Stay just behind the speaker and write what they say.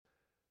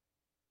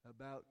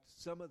about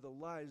some of the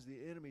lies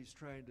the enemy's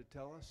trying to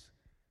tell us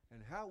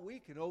and how we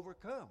can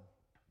overcome.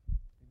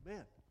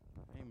 Amen.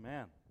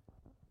 Amen.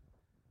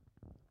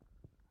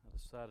 I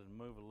decided to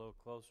move a little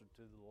closer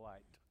to the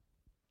light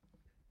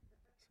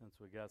since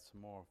we got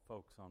some more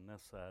folks on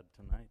this side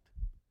tonight.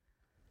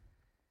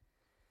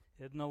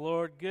 Isn't the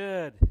Lord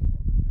good?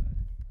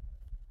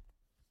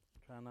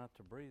 Try not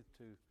to breathe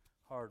too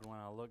hard when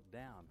I look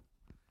down.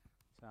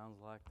 Sounds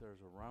like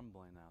there's a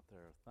rumbling out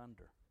there, of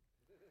thunder.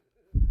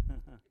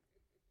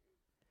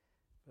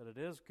 But it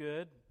is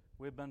good.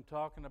 We've been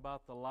talking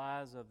about the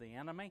lies of the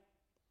enemy.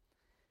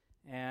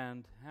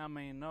 And how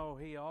many know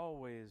he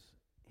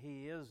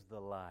is the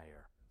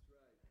liar. That's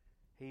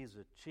right. He's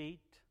a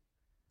cheat.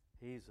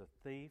 He's a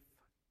thief.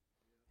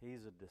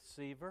 He's a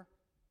deceiver.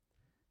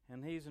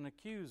 And he's an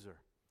accuser.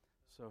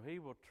 So he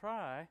will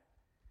try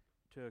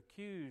to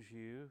accuse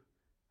you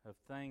of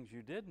things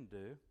you didn't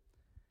do.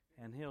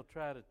 And he'll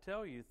try to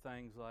tell you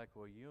things like,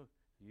 well, you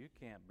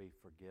can't be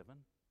forgiven.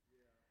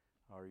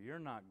 Yeah. Or you're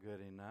not good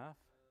enough.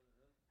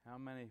 How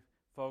many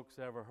folks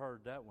ever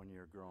heard that when you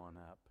were growing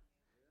up?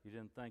 You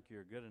didn't think you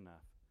were good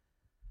enough.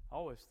 I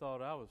always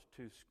thought I was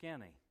too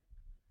skinny.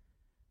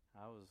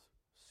 I was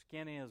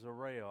skinny as a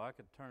rail. I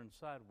could turn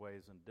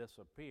sideways and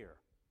disappear,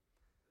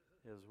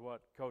 is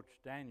what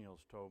Coach Daniels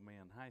told me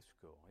in high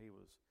school. He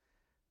was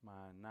my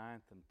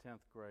 9th and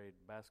 10th grade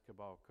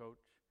basketball coach.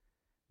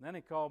 And then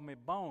he called me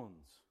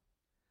Bones.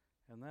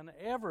 And then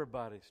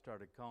everybody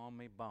started calling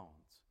me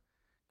Bones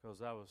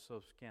because I was so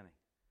skinny.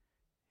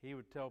 He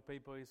would tell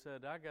people, he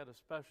said, I got a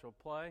special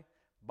play.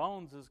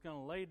 Bones is going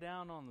to lay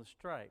down on the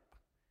stripe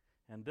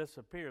and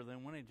disappear.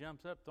 Then when he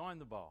jumps up, throw him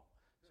the ball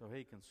so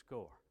he can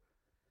score.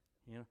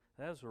 You know,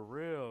 that's a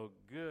real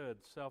good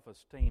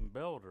self-esteem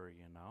builder,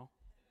 you know,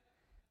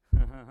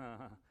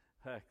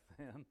 back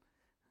then.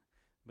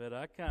 But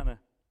I kind of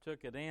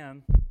took it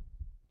in,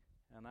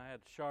 and I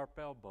had sharp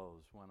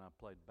elbows when I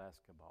played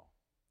basketball.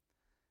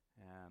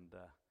 And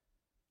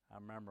I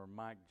remember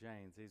Mike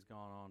James, he's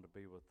gone on to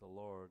be with the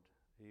Lord.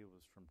 He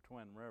was from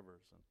Twin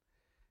Rivers, and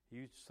he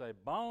used to say,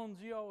 Bones,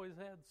 you always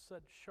had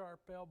such sharp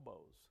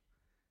elbows.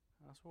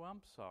 I said, well,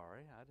 I'm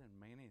sorry. I didn't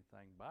mean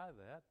anything by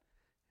that.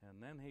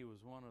 And then he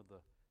was one of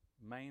the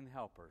main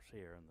helpers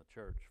here in the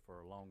church for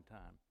a long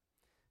time,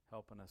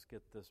 helping us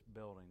get this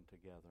building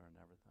together and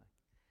everything.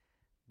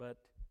 But,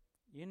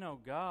 you know,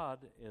 God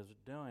is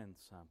doing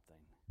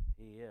something.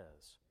 He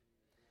is.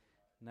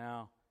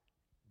 Now,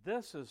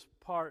 this is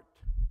part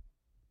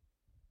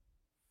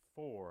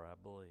 4, I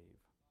believe.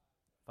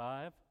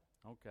 5?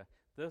 Okay.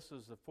 This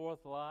is the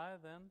 4th lie,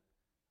 then,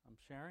 I'm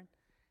sharing.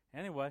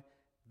 Anyway,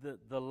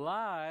 the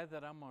lie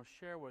that I'm going to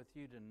share with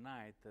you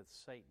tonight that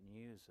Satan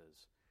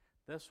uses,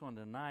 this one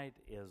tonight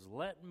is,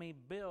 let me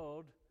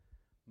build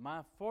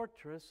my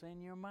fortress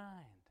in your mind.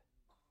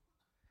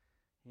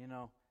 You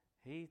know,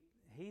 he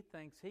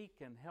thinks he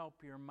can help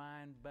your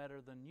mind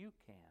better than you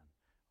can,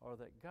 or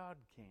that God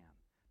can.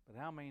 But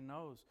how many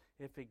knows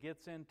if he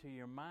gets into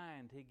your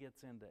mind, he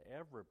gets into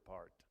every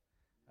part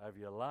of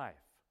your life.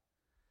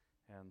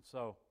 And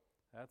so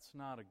that's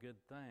not a good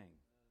thing.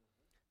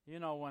 You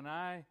know, when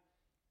I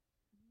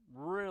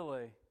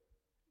really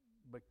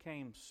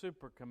became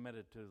super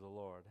committed to the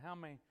Lord, how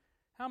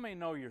many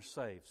know you're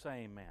saved?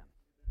 Say amen.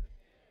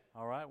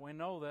 All right, we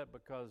know that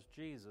because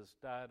Jesus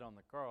died on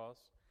the cross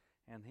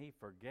and he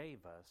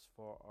forgave us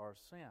for our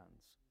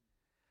sins.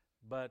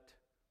 But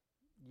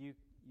you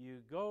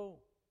go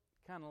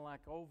kind of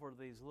like over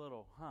these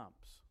little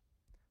humps.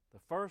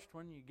 The first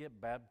one, you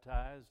get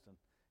baptized and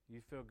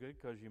you feel good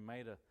because you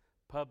made a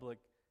public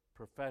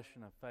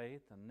profession of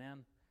faith, and then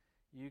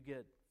you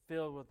get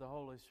filled with the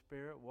Holy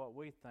Spirit, what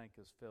we think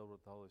is filled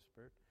with the Holy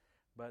Spirit,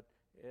 but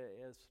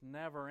it's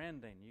never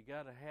ending. You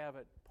got to have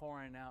it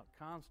pouring out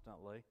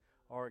constantly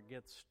or it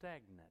gets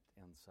stagnant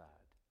inside.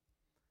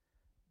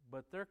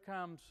 But there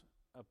comes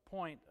a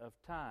point of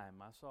time.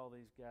 I saw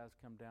these guys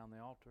come down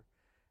the altar,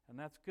 and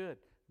that's good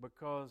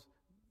because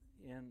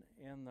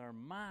in their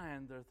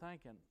mind they're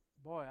thinking,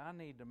 boy, I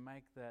need to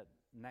make that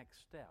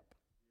next step.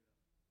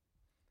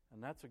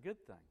 And that's a good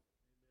thing. Amen.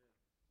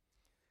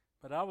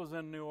 But I was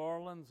in New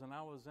Orleans, and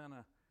I was in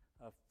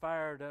a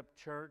fired-up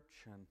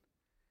church,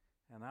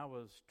 and I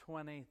was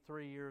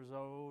 23 years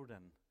old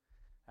and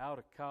out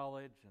of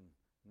college and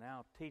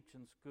now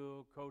teaching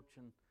school,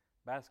 coaching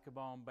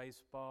basketball and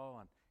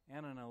baseball,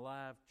 and in a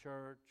live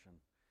church.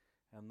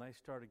 And they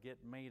started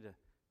getting me to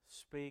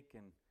speak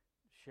and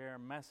share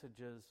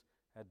messages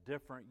at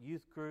different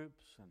youth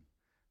groups. And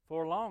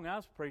for long, I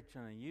was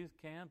preaching in youth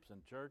camps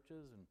and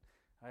churches, and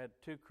I had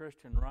 2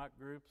 Christian rock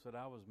groups that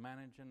I was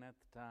managing at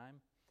the time,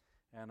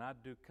 and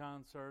I'd do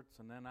concerts,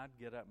 and then I'd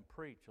get up and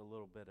preach a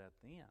little bit at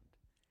the end,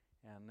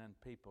 and then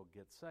people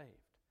get saved.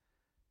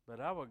 But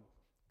I would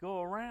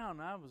go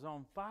around, I was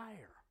on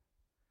fire.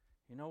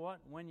 You know what?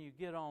 When you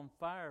get on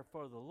fire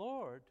for the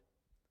Lord,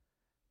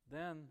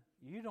 then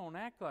you don't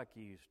act like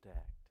you used to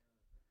act.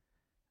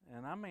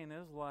 And I mean,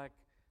 it's like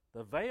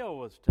the veil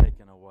was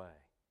taken away,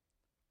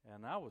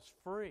 and I was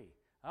free.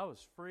 I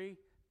was free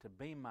to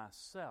be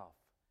myself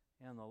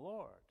in the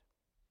Lord.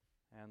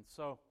 And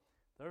so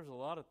there's a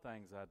lot of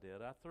things I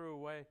did. I threw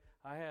away,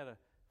 I had a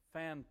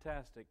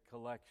fantastic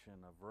collection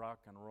of rock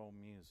and roll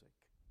music.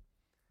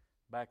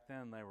 Back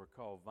then they were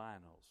called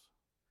vinyls.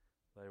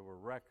 They were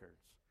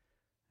records.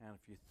 And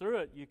if you threw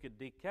it, you could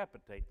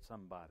decapitate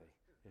somebody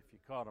if you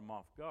caught them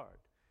off guard.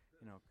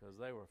 Because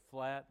they were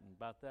flat and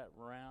about that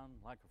round,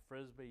 like a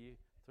Frisbee. You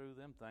threw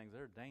them things,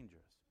 they're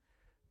dangerous.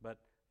 But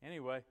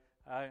anyway,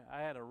 I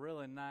had a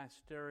really nice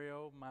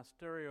stereo. My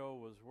stereo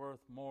was worth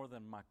more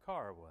than my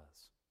car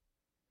was.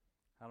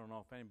 I don't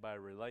know if anybody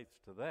relates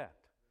to that.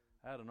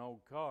 I had an old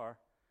car,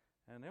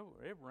 and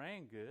it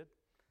ran good,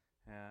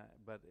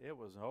 but it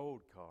was an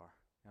old car,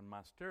 and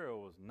my stereo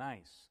was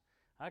nice.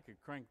 I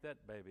could crank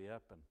that baby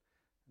up, and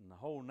the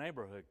whole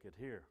neighborhood could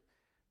hear.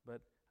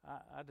 But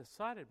I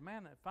decided,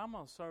 man, if I'm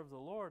going to serve the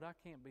Lord, I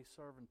can't be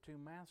serving two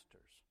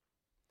masters.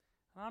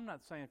 And I'm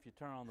not saying if you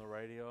turn on the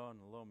radio and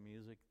a little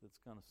music that's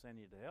going to send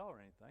you to hell or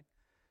anything,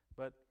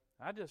 but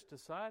I just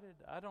decided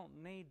I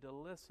don't need to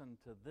listen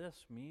to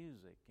this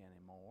music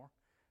anymore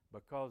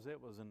because it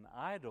was an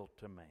idol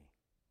to me.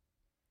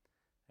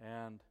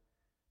 And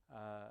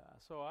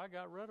so I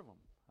got rid of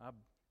them.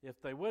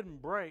 If they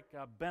wouldn't break,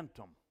 I bent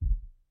them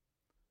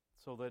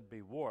so they'd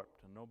be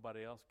warped and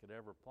nobody else could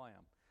ever play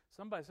them.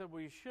 Somebody said,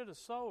 well, you should have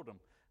sold them.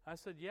 I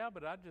said, yeah,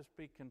 but I'd just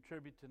be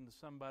contributing to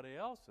somebody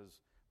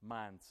else's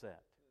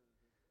mindset.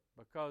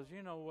 Because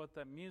you know what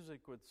that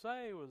music would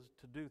say was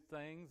to do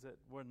things that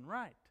weren't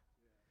right.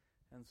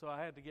 And so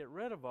I had to get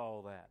rid of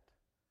all that.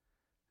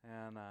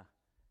 And,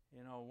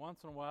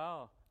 once in a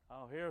while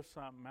I'll hear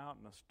something out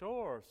in the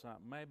store or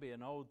something, maybe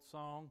an old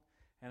song,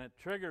 and it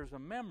triggers a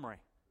memory.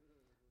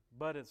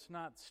 But it's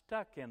not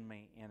stuck in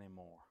me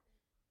anymore.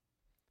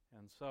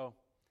 And so,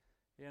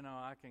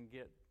 I can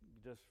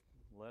just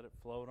let it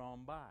float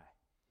on by.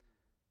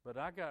 But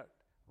I got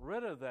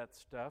rid of that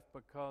stuff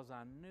because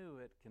I knew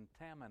it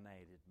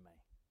contaminated me.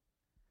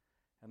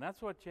 And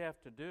that's what you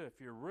have to do if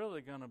you're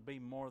really going to be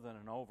more than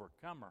an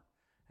overcomer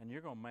and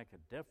you're going to make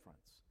a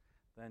difference.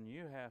 Then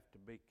you have to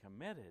be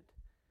committed.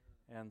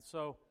 And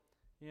so,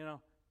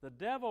 the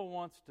devil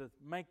wants to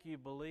make you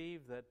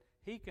believe that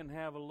he can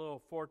have a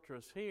little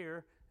fortress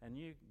here and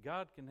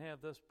God can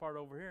have this part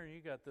over here and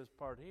you got this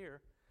part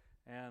here,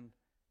 and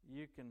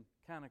you can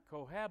kind of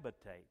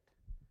cohabitate.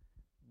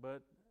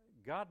 But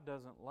God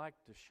doesn't like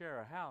to share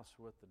a house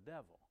with the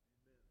devil.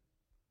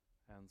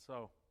 Amen. And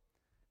so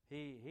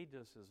he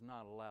just is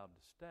not allowed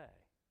to stay.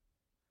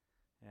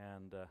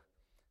 And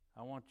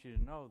I want you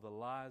to know the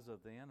lies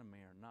of the enemy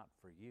are not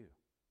for you.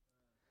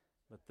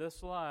 But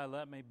this lie,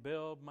 let me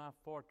build my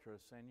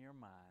fortress in your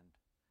mind,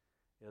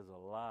 is a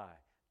lie.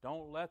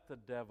 Don't let the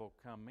devil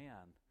come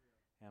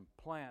in and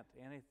plant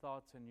any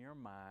thoughts in your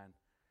mind,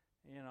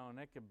 and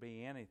it could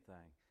be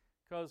anything.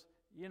 Because,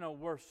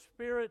 we're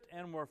spirit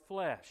and we're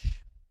flesh.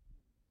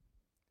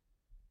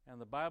 And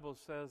the Bible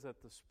says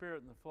that the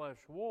spirit and the flesh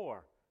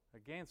war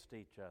against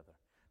each other.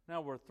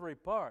 Now, we're three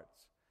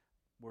parts.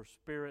 We're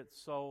spirit,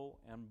 soul,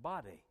 and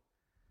body.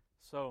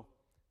 So,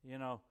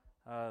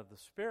 the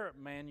spirit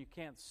man, you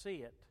can't see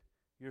it.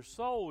 Your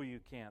soul, you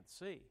can't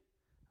see.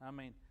 I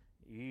mean,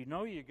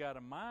 you got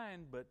a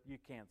mind, but you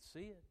can't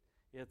see it.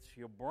 It's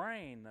your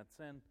brain that's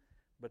in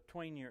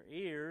between your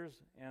ears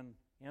and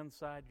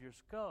inside your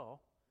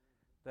skull.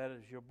 That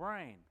is your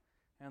brain.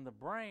 And the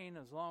brain,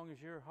 as long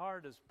as your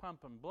heart is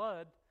pumping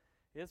blood,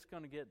 it's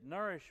going to get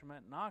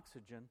nourishment and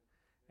oxygen,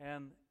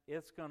 and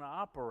it's going to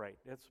operate.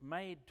 It's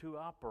made to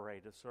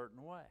operate a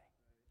certain way.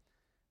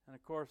 And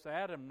of course,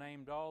 Adam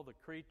named all the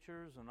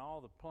creatures and all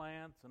the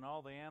plants and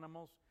all the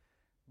animals.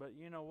 But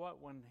you know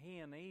what? When he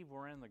and Eve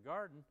were in the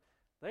garden,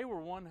 they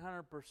were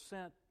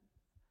 100%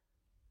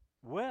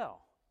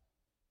 well.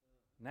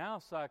 Now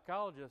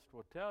psychologists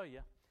will tell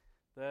you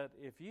that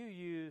if you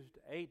used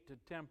 8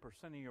 to 10%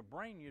 of your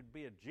brain, you'd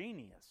be a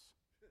genius.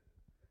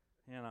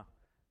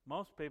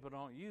 Most people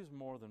don't use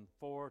more than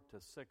 4 to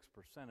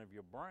 6% of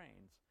your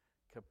brain's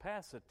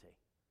capacity.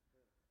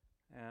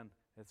 And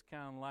it's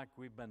kind of like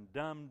we've been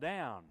dumbed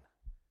down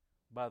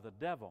by the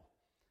devil.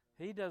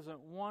 He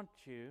doesn't want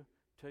you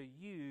to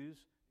use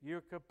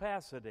your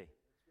capacity.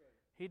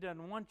 He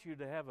doesn't want you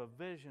to have a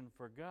vision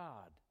for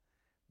God.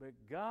 But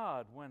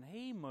God, when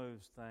He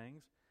moves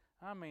things,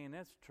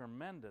 it's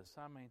tremendous.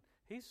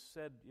 He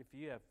said if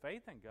you have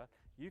faith in God,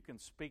 you can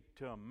speak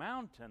to a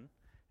mountain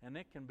and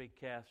it can be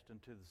cast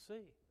into the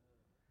sea.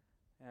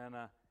 And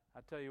I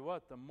tell you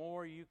what, the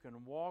more you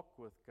can walk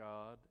with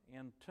God,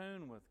 in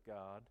tune with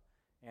God,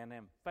 and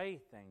in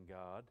faith in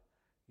God,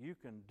 you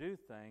can do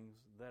things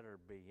that are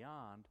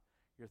beyond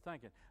your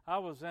thinking. I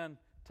was in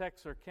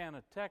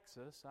Texarkana,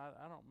 Texas.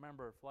 I don't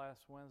remember if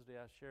last Wednesday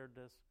I shared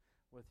this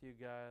with you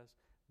guys,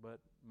 but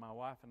my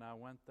wife and I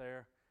went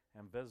there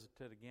and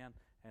visited again,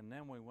 and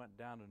then we went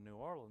down to New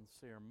Orleans to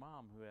see her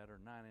mom who had her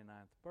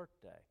 99th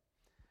birthday.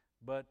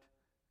 But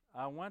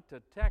I went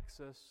to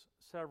Texas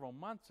several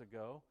months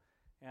ago,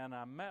 and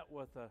I met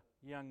with a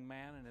young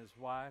man and his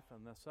wife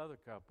and this other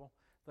couple.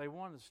 They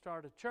wanted to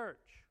start a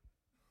church.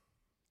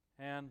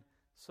 And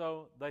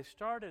so they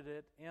started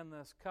it in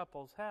this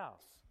couple's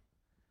house.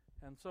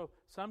 And so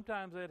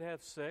sometimes they'd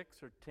have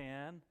 6 or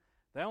 10,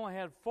 They only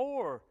had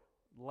 4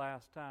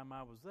 last time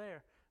I was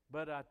there.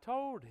 But I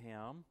told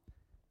him,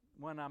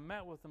 when I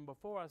met with him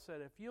before, I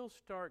said, if you'll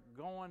start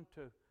going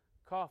to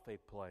coffee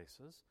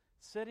places,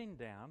 sitting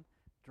down,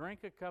 drink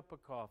a cup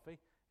of coffee,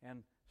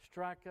 and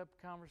strike up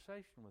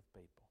conversation with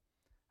people.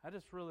 I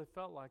just really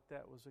felt like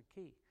that was a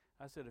key.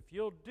 I said, if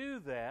you'll do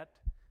that,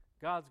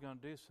 God's going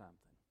to do something.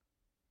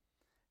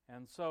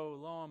 And so,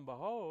 lo and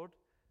behold,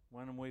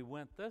 when we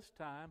went this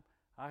time,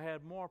 I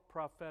had more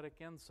prophetic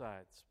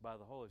insights by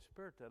the Holy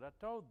Spirit that I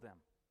told them.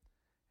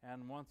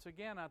 And once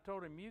again, I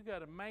told him, you got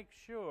to make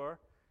sure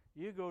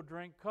you go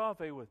drink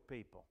coffee with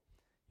people.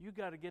 You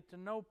got to get to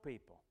know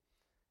people.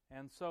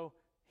 And so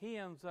he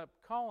ends up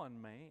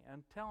calling me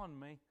and telling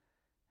me,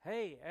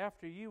 hey,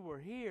 after you were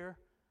here,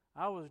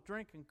 I was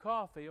drinking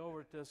coffee over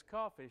at this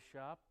coffee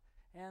shop,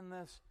 and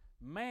this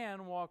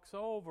man walks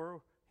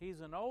over. He's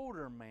an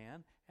older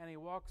man, and he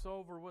walks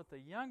over with a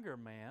younger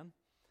man,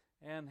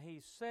 and he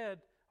said,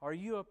 are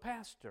you a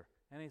pastor?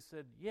 And he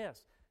said,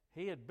 yes.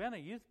 He had been a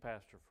youth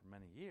pastor for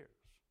many years,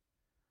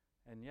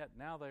 and yet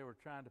now they were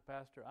trying to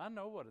pastor. I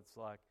know what it's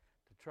like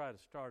to try to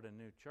start a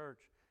new church,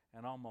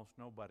 and almost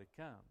nobody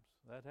comes.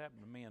 That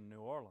happened to me in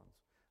New Orleans.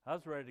 I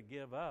was ready to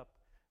give up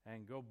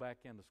and go back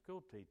into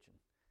school teaching.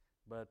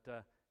 But,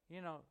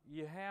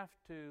 you have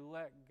to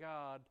let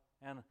God,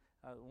 and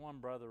one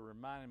brother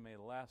reminded me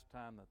the last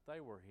time that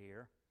they were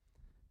here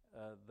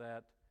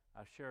that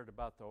I shared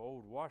about the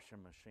old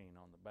washing machine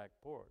on the back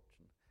porch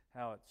and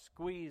how it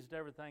squeezed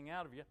everything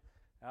out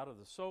of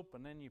the soap,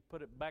 and then you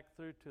put it back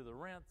through to the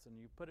rinse, and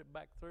you put it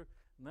back through,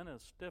 and then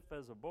it's stiff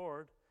as a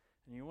board,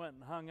 and you went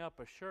and hung up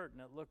a shirt,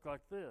 and it looked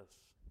like this,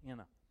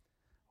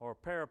 or a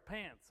pair of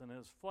pants, and it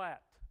was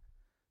flat,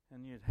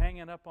 and you'd hang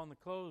it up on the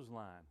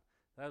clothesline.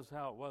 That's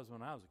how it was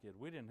when I was a kid.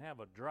 We didn't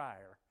have a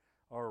dryer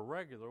or a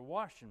regular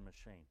washing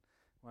machine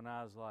when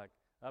I was I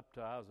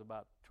was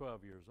about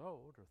 12 years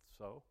old or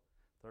so,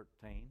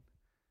 13.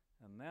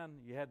 And then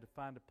you had to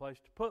find a place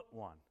to put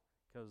one,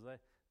 because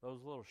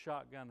those little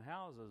shotgun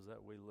houses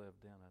that we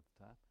lived in at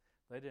the time,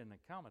 they didn't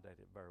accommodate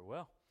it very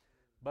well.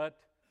 But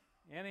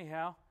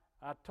anyhow,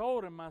 I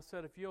told him, I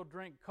said, if you'll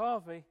drink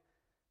coffee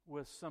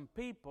with some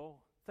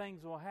people,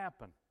 things will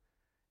happen.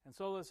 And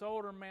so this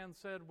older man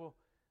said, well,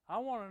 I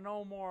want to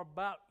know more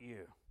about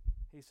you.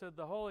 He said,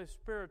 the Holy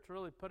Spirit's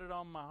really put it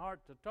on my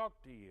heart to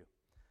talk to you.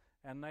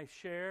 And they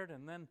shared,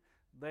 and then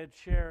they'd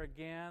share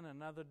again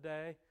another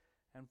day.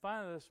 And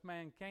finally this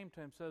man came to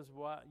him and says,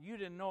 well, you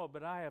didn't know it,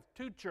 but I have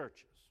 2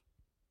 churches.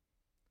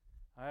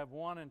 I have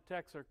one in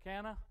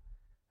Texarkana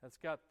that's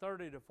got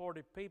 30 to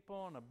 40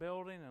 people and a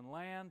building and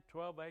land,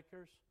 12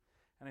 acres.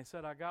 And he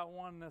said, I got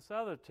one in this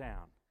other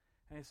town.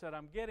 And he said,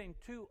 I'm getting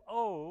too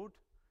old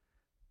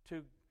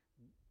to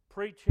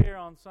preach here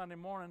on Sunday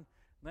morning,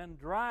 then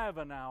drive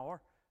an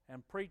hour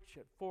and preach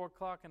at 4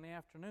 o'clock in the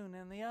afternoon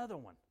in the other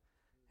one.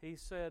 He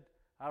said,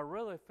 I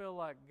really feel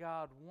like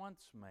God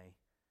wants me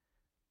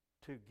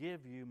to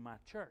give you my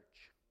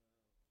church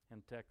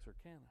in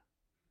Texarkana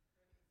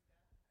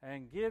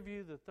and give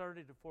you the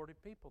 30 to 40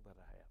 people that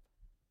I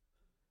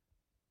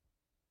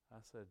have.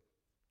 I said,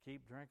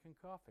 keep drinking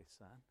coffee,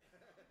 son.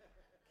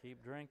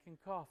 Keep drinking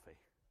coffee.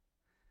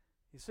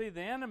 You see,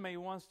 the enemy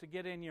wants to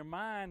get in your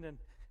mind and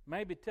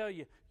maybe tell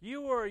you,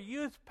 you were a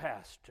youth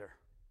pastor.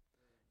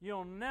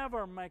 You'll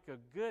never make a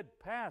good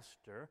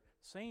pastor,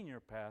 senior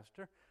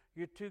pastor.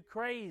 You're too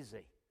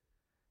crazy.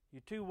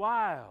 You're too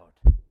wild.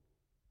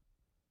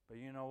 But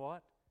you know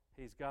what?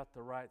 He's got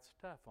the right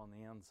stuff on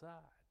the inside.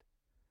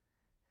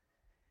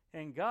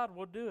 And God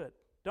will do it.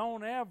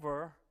 Don't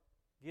ever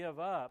give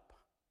up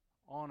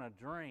on a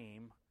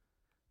dream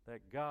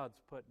that God's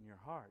put in your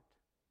heart.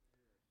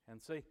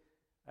 And see,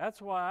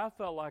 that's why I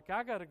felt like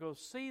I got to go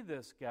see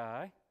this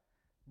guy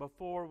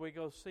before we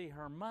go see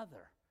her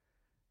mother.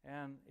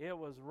 And it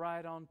was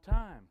right on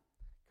time,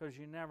 because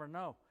you never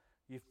know.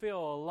 You feel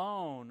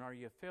alone, or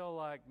you feel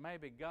like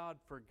maybe God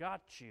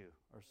forgot you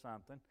or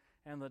something,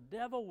 and the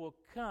devil will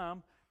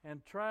come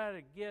and try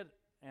to get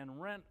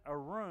and rent a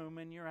room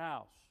in your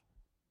house.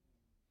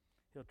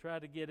 He'll try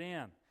to get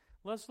in.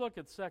 Let's look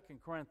at 2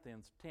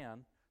 Corinthians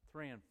 10,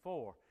 3 and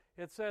 4.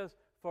 It says,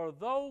 for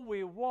though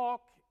we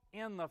walk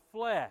in the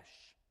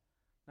flesh.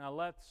 Now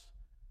let's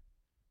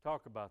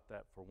talk about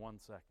that for 1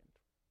 second.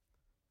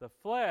 The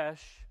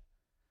flesh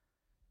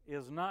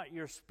is not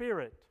your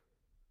spirit,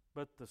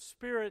 but the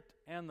spirit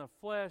and the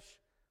flesh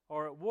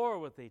are at war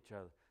with each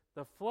other.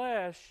 The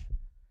flesh,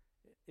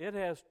 it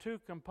has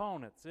 2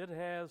 components. It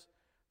has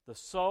the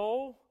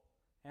soul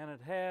and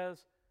it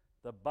has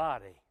the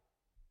body.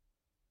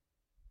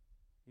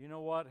 You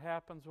know what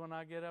happens when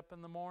I get up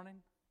in the morning?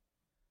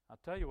 I'll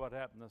tell you what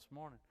happened this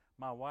morning.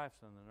 My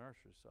wife's in the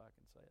nursery, so I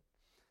can say it.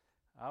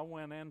 I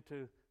went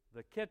into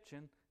the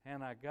kitchen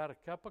and I got a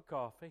cup of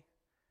coffee,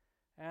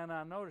 and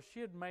I noticed she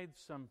had made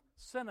some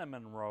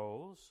cinnamon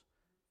rolls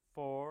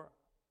for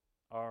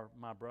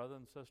my brother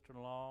and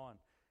sister-in-law and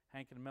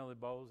Hank and Millie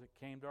Bowles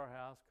that came to our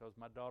house because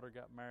my daughter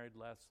got married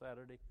last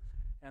Saturday.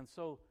 And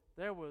so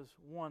there was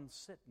one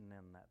sitting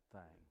in that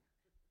thing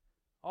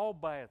all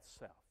by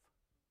itself.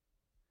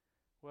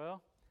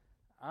 Well,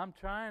 I'm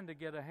trying to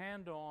get a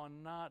handle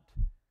on not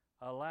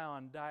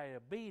allowing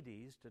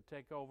diabetes to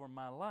take over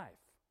my life.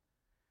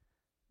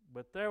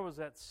 But there was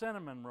that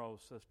cinnamon roll,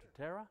 Sister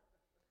Tara,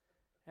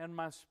 and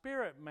my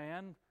spirit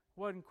man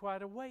wasn't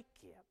quite awake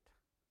yet.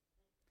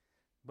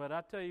 But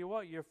I tell you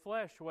what, your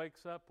flesh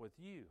wakes up with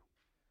you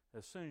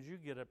as soon as you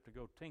get up to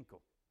go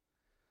tinkle.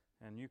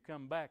 And you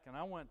come back, and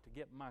I went to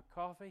get my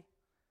coffee,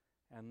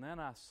 and then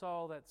I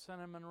saw that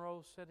cinnamon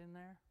roll sitting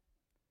there.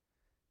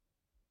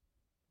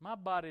 My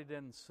body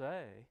didn't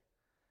say,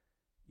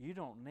 you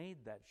don't need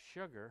that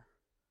sugar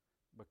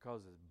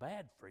because it's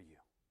bad for you.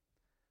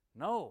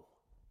 No,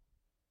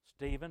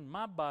 Stephen,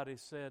 my body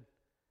said,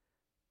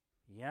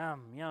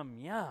 yum, yum,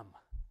 yum.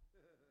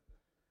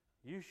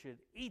 You should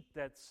eat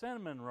that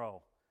cinnamon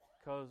roll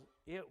because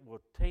it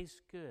will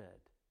taste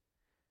good.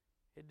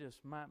 It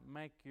just might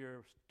make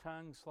your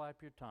tongue slap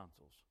your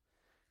tonsils.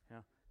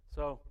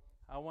 So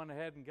I went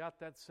ahead and got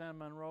that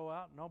cinnamon roll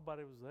out.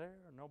 Nobody was there.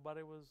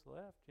 Nobody was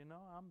left.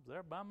 I'm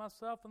there by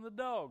myself and the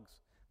dogs.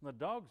 And the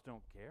dogs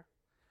don't care.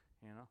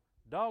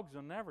 Dogs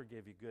will never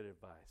give you good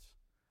advice.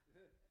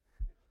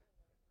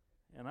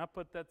 And I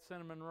put that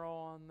cinnamon roll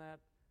on that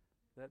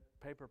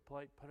paper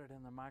plate, put it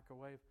in the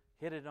microwave,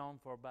 hit it on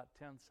for about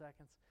 10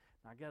 seconds.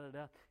 And I got it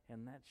out,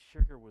 and that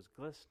sugar was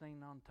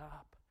glistening on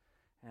top.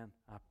 And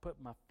I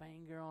put my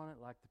finger on it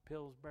like the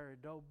Pillsbury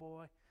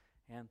Doughboy.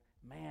 And,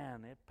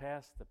 man, it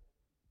passed the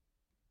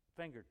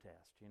finger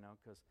test,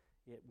 because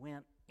it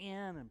went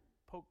in and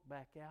poked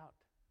back out.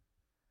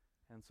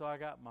 And so I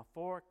got my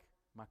fork,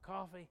 my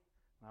coffee,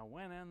 and I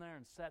went in there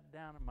and sat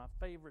down in my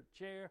favorite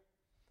chair.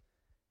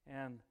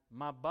 And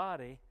my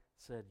body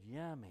said,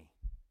 yummy,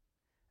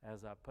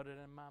 as I put it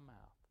in my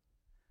mouth.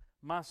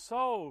 My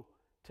soul,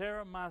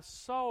 Tara, my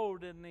soul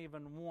didn't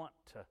even want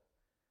to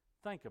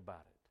think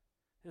about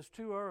it. It's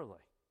too early.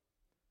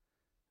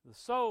 The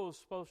soul is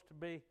supposed to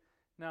be,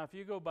 now if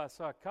you go by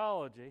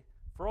psychology,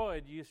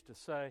 Freud used to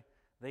say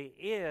the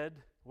id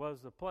was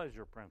the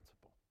pleasure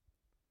principle.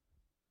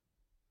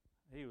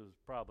 He was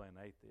probably an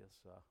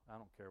atheist, so I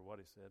don't care what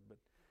he said, but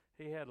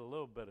he had a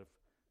little bit of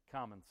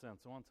common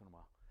sense once in a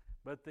while.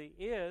 But the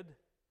id,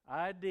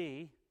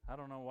 I-D, I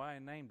don't know why he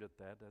named it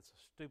that. That's the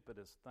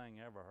stupidest thing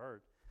I ever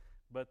heard.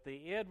 But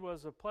the id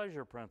was a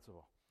pleasure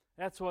principle.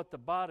 That's what the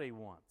body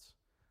wants.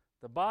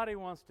 The body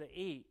wants to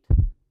eat.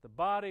 The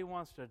body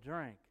wants to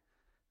drink.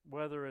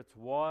 Whether it's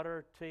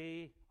water,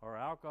 tea, or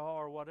alcohol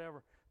or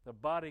whatever, the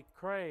body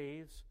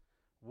craves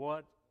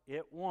what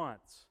it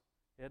wants.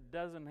 It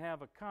doesn't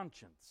have a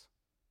conscience.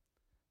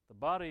 The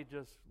body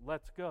just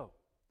lets go.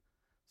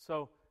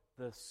 So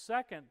the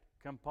second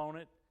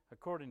component,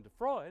 according to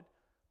Freud,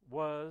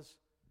 was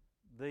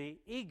the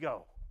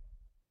ego.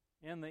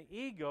 And the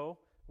ego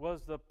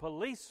was the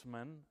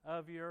policeman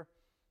of your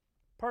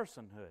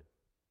personhood.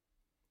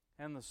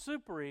 And the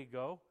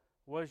superego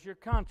was your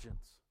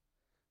conscience.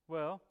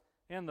 Well,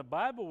 in the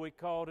Bible we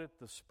called it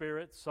the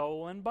spirit,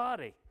 soul, and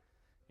body.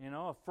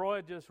 If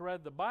Freud just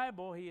read the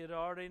Bible, he had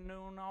already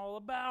known all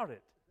about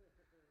it.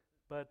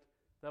 But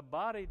the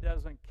body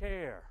doesn't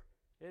care.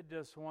 It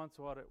just wants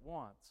what it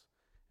wants.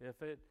 If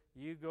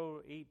you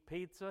go eat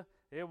pizza,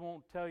 it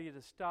won't tell you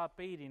to stop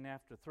eating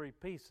after 3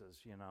 pieces,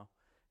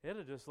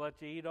 It'll just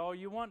let you eat all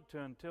you want to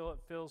until it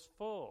feels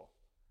full.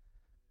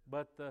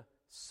 But the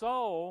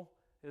soul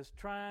is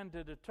trying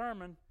to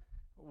determine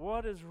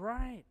what is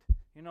right.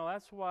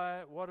 That's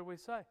why, what do we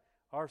say?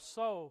 Our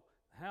soul,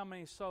 how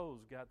many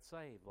souls got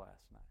saved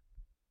last night?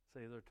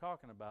 See, they're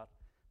talking about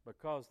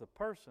because the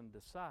person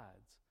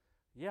decides,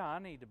 yeah, I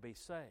need to be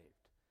saved.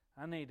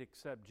 I need to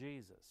accept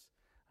Jesus.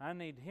 I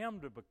need Him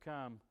to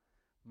become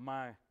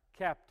my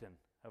captain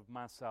of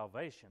my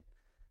salvation.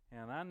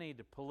 And I need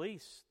to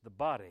police the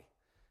body.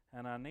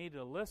 And I need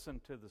to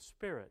listen to the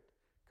Spirit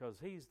because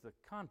He's the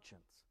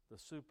conscience, the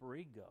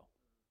superego.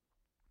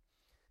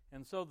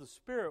 And so the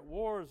Spirit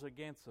wars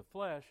against the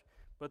flesh,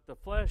 but the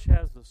flesh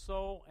has the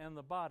soul and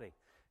the body.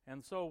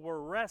 And so we're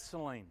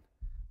wrestling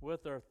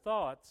with our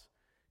thoughts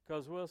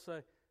because we'll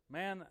say,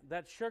 man,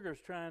 that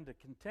sugar's trying to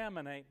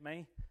contaminate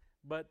me.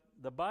 But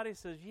the body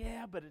says,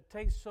 yeah, but it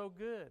tastes so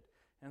good.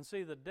 And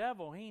see, the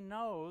devil, he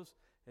knows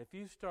if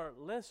you start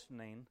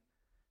listening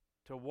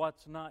to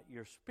what's not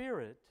your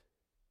spirit,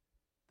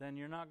 then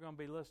you're not going to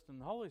be listening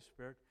to the Holy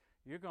Spirit.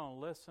 You're going to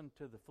listen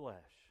to the flesh.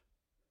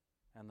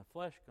 And the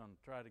flesh is going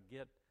to try to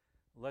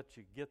let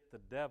you get the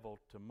devil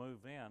to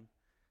move in.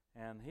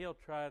 And he'll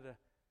try to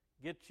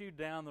get you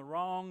down the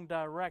wrong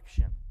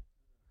direction.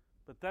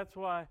 But that's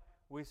why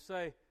we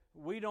say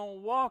we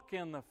don't walk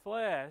in the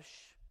flesh.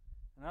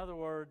 In other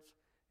words,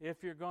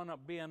 if you're going to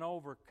be an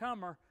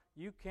overcomer,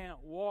 you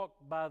can't walk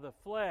by the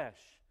flesh.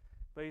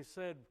 But he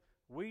said,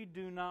 we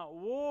do not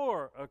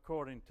war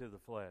according to the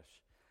flesh.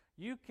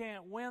 You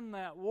can't win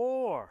that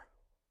war.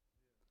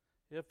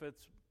 If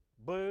it's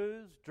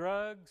booze,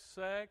 drugs,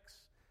 sex,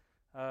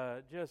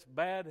 just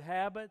bad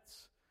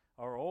habits,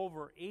 or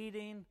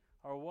overeating,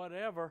 or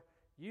whatever,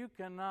 you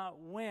cannot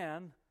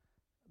win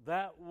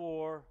that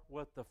war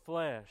with the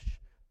flesh.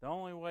 The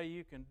only way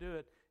you can do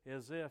it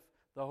is if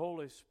the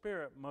Holy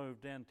Spirit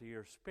moved into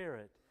your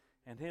spirit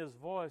and his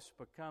voice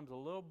becomes a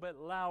little bit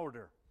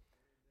louder.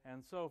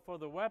 And so for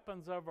the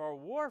weapons of our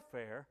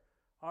warfare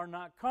are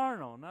not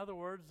carnal. In other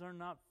words, they're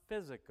not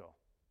physical,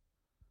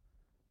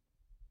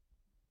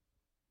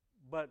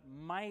 but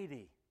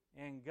mighty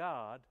in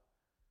God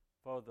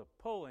for the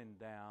pulling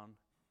down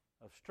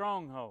of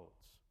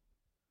strongholds.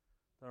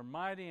 They're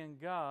mighty in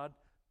God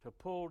to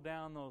pull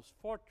down those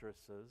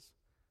fortresses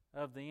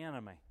of the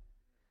enemy.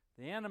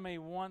 The enemy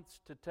wants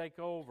to take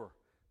over,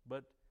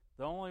 but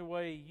the only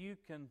way you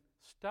can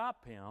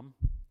stop him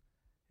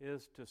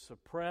is to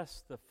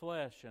suppress the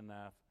flesh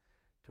enough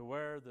to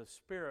where the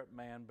spirit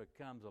man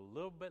becomes a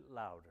little bit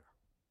louder,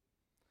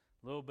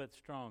 a little bit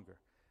stronger.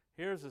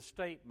 Here's a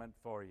statement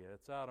for you.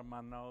 It's out of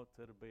my notes.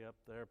 It'll be up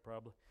there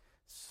probably.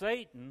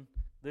 Satan,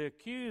 the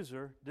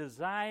accuser,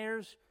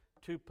 desires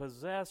to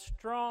possess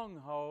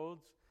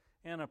strongholds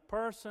in a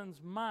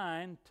person's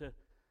mind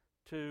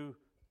to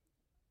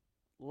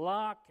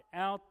lock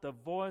out the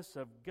voice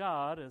of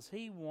God, as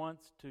he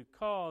wants to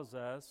cause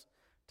us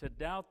to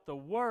doubt the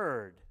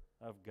Word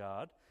of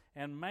God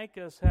and make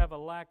us have a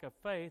lack of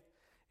faith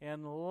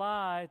and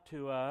lie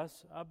to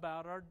us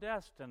about our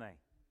destiny.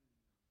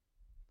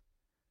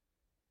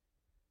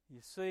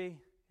 You see,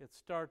 it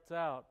starts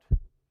out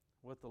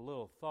with a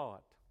little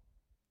thought.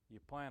 You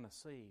plant a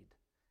seed,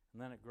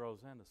 and then it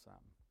grows into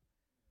something.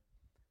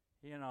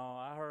 You know,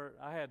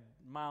 I had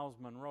Miles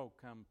Monroe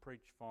come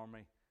preach for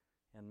me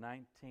in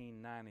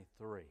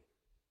 1993.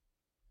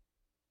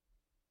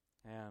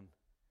 And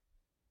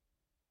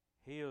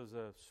he was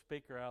a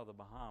speaker out of the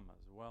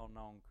Bahamas, a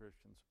well-known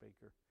Christian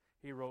speaker.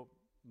 He wrote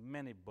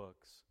many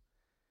books.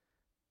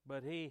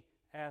 But he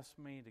asked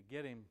me to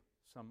get him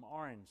some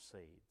orange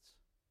seeds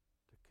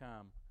to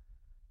come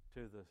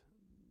to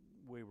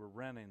we were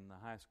renting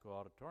the high school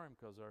auditorium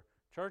because our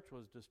church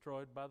was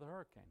destroyed by the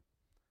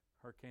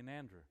Hurricane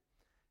Andrew.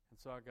 And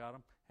so I got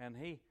them, and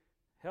he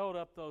held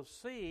up those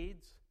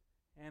seeds,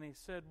 and he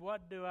said,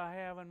 "What do I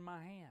have in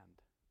my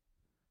hand?"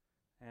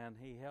 And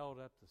he held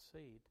up the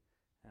seed,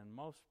 and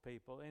most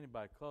people,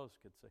 anybody close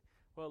could say,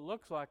 "Well, it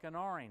looks like an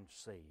orange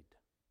seed."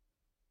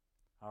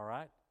 All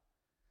right?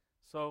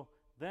 So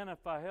then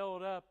if I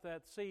held up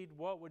that seed,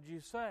 what would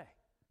you say?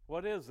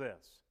 What is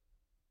this?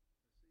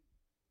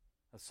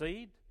 A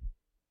seed?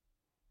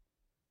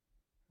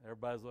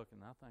 Everybody's looking.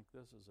 I think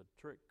this is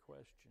a trick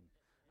question.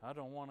 I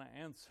don't want to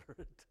answer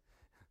it.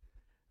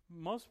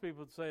 Most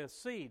people would say a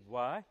seed.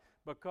 Why?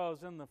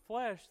 Because in the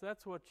flesh,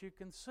 that's what you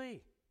can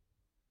see.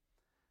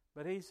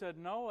 But he said,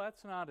 no,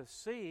 that's not a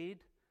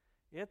seed.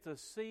 It's a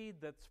seed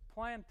that's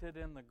planted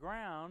in the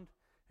ground,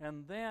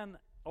 and then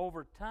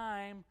over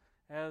time,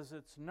 as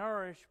it's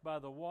nourished by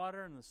the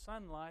water and the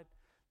sunlight,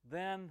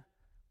 then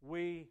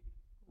we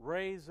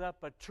raise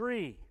up a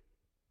tree.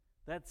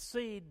 That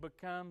seed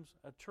becomes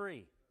a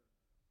tree.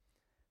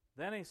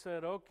 Then he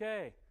said,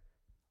 okay,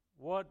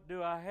 what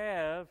do I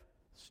have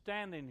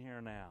standing here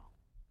now?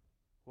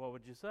 What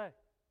would you say?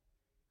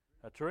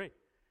 A tree.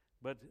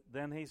 But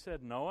then he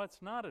said, no,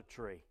 it's not a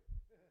tree.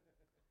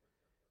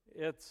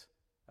 It's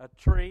a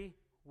tree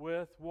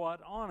with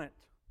what on it?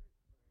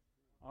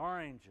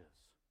 Oranges.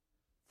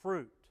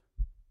 Fruit.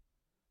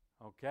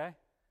 Okay?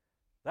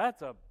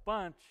 That's a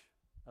bunch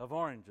of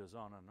oranges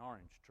on an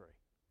orange tree.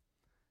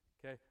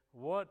 Okay?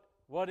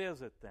 What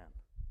is it then?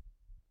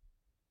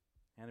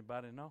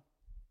 Anybody know?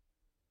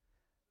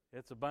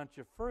 It's a bunch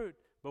of fruit,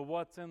 but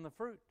what's in the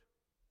fruit?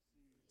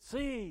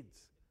 Seeds.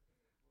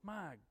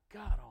 My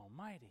God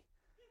Almighty.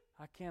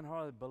 I can't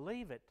hardly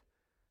believe it.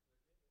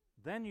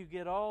 Then you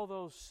get all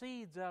those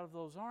seeds out of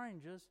those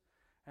oranges,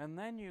 and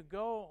then you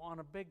go on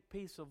a big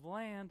piece of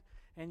land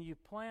and you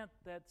plant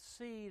that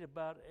seed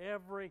about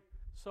every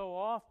so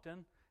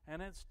often,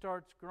 and it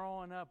starts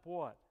growing up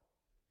what?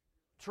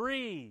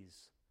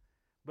 Trees.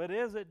 But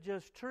is it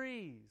just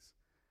trees?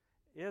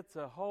 It's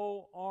a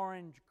whole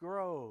orange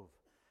grove.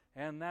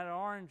 And that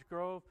orange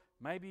grove,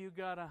 maybe you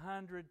got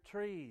 100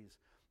 trees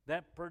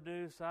that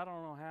produce, I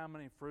don't know how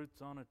many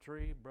fruits on a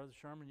tree. Brother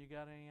Sherman, you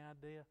got any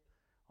idea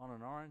on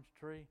an orange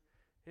tree?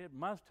 It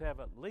must have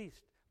at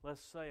least,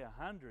 let's say,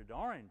 100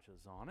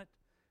 oranges on it,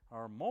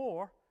 or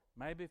more,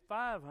 maybe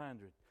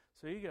 500.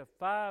 So you got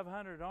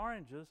 500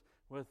 oranges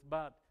with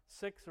about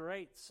 6 or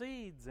 8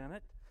 seeds in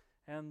it,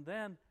 and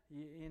then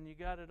you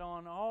got it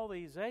on all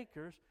these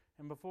acres,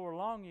 and before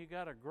long you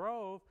got a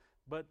grove,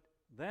 but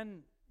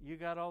then you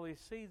got all these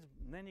seeds,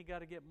 and then you got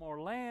to get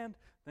more land,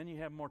 then you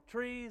have more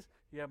trees,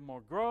 you have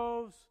more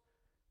groves,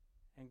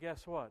 and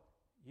guess what?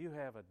 You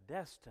have a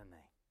destiny.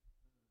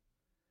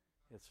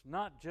 It's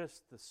not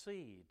just the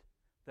seed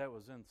that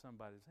was in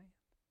somebody's hand.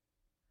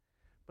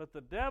 But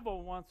the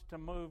devil wants to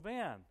move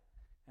in,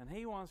 and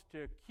he wants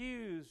to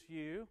accuse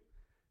you.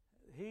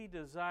 He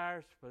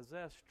desires to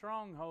possess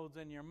strongholds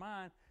in your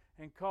mind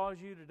and cause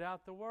you to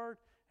doubt the Word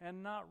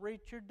and not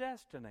reach your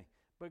destiny.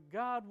 But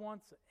God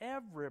wants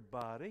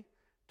everybody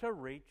to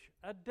reach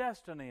a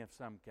destiny of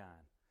some kind.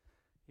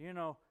 You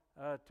know,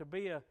 to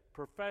be a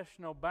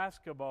professional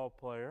basketball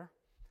player,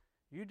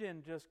 you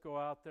didn't just go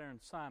out there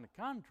and sign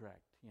a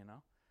contract, you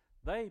know.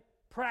 They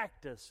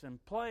practiced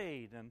and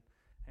played,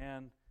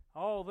 and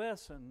all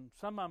this, and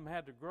some of them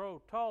had to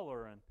grow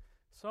taller and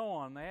so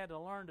on. They had to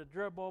learn to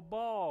dribble a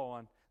ball,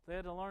 and they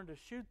had to learn to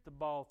shoot the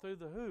ball through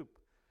the hoop.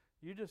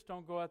 You just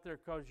don't go out there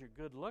because you're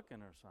good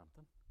looking or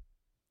something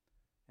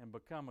and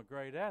become a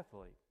great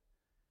athlete.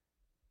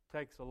 It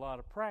takes a lot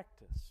of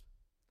practice.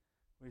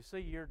 We see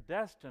your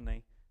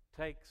destiny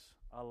takes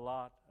a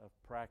lot of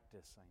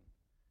practicing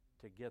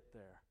to get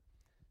there.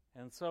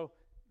 And so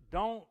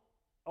don't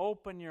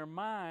open your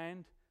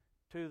mind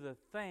to the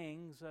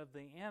things of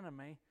the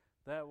enemy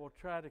that will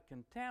try to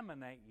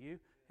contaminate you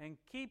and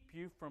keep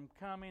you from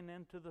coming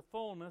into the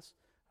fullness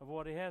of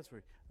what he has for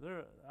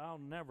you. I'll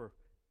never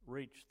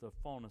reach the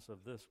fullness of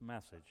this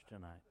message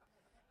tonight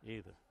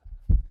either.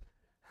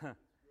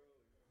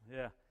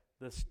 Yeah.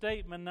 The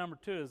statement number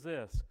 2 is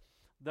this.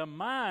 The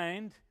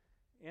mind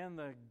in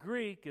the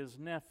Greek is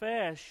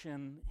nephesh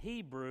in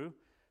Hebrew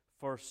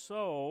for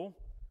soul,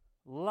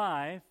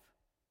 life,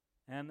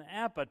 and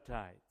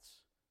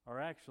appetites. Or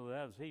actually,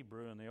 that was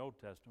Hebrew in the Old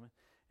Testament.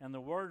 And the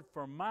word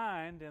for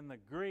mind in the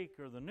Greek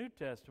or the New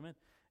Testament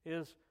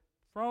is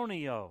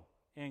phronio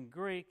in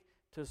Greek.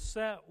 To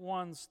set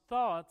one's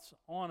thoughts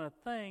on a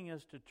thing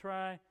is to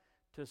try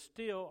to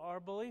steal our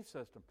belief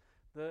system.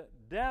 The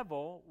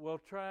devil will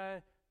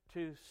try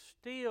to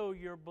steal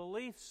your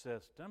belief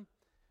system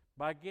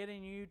by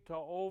getting you to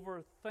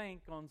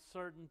overthink on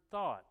certain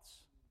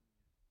thoughts.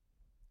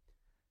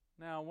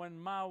 Now, when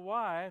my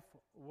wife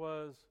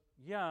was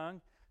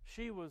young,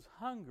 she was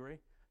hungry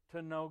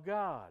to know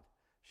God.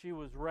 She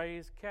was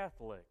raised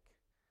Catholic.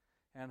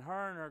 And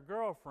her and her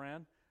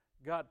girlfriend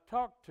got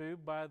talked to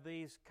by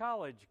these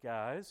college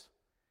guys,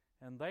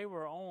 and they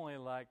were only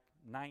like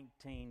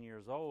 19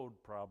 years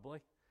old probably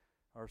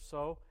or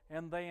so,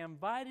 and they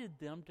invited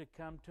them to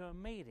come to a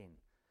meeting.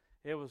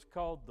 It was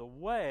called the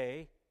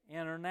Way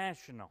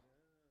International.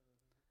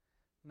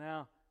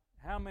 Now,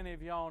 how many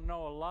of y'all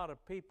know a lot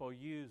of people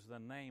use the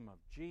name of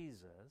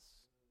Jesus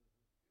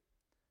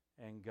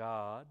and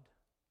God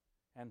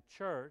and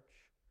church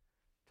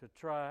to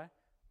try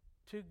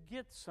to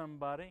get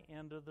somebody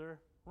into their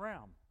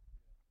realm?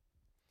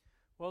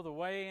 Well, the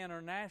Way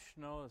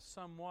International is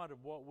somewhat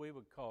of what we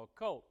would call a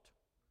cult.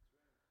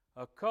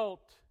 A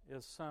cult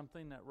is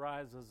something that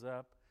rises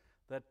up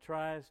that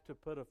tries to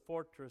put a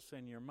fortress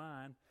in your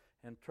mind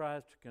and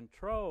tries to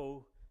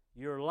control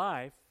your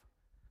life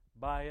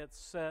by its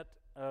set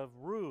of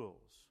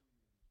rules.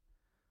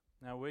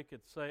 Now, we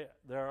could say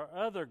there are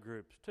other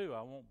groups too.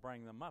 I won't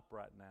bring them up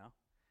right now.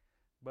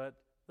 But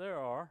there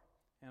are,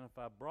 and if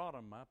I brought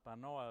them up, I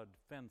know I would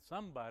offend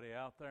somebody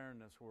out there in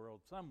this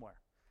world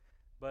somewhere.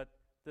 But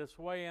this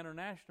Way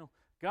International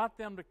got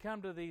them to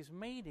come to these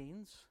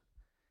meetings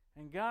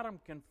and got them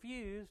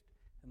confused,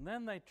 and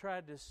then they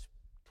tried to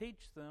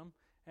teach them,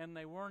 and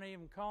they weren't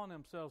even calling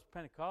themselves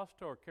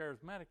Pentecostal or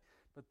charismatic,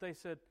 but they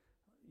said,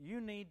 you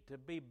need to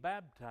be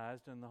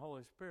baptized in the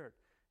Holy Spirit.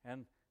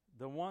 And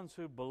the ones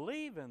who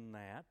believe in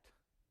that,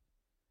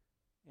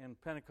 in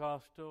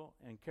Pentecostal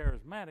and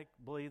charismatic,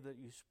 believe that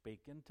you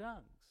speak in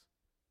tongues.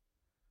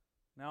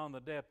 Now, on the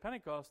day of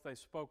Pentecost, they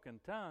spoke in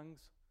tongues.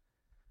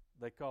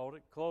 They called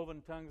it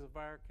cloven tongues of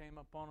fire came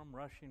upon them,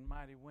 rushing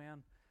mighty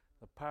wind.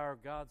 The power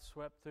of God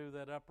swept through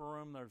that upper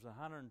room. There's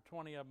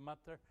 120 of them up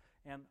there,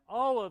 and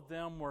all of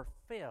them were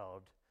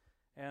filled.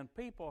 And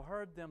people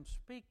heard them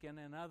speaking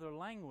in other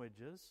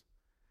languages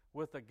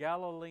with a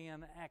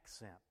Galilean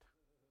accent.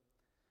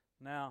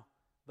 Now,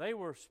 they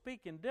were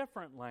speaking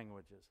different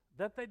languages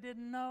that they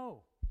didn't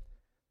know.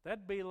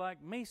 That'd be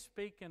like me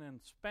speaking in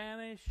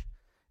Spanish,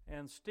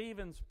 and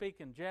Stephen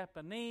speaking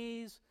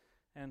Japanese,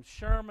 and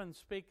Sherman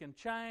speaking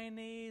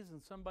Chinese,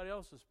 and somebody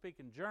else is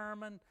speaking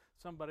German,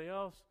 somebody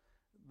else.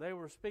 They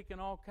were speaking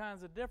all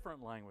kinds of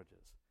different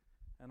languages.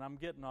 And I'm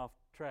getting off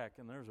track,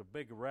 and there's a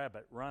big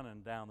rabbit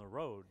running down the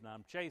road, and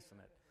I'm chasing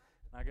it.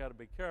 And I got to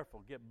be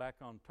careful, get back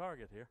on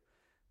target here.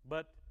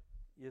 But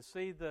you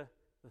see, the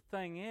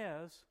thing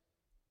is,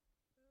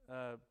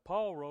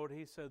 Paul wrote,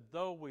 he said,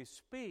 though we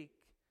speak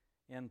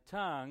in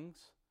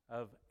tongues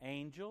of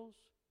angels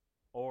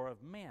or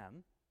of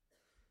men,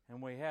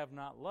 and we have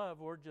not love,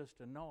 we're just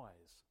a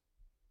noise.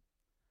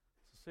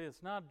 So see,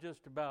 it's not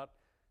just about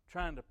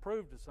trying to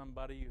prove to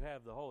somebody you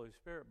have the Holy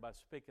Spirit by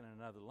speaking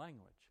in another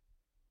language.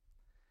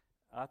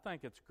 I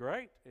think it's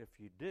great if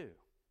you do.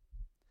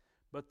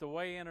 But the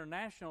Way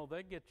International,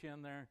 they get you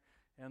in there,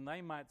 and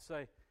they might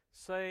say,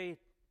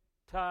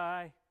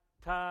 tie,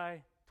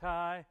 tie,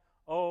 tie,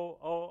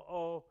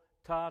 oh,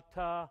 ta,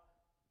 ta,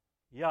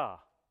 ya.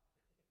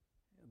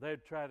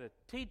 They'd try to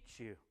teach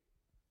you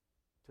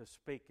to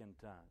speak in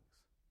tongues.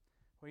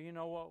 Well, you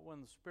know what?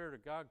 When the Spirit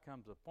of God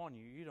comes upon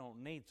you, you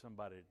don't need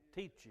somebody to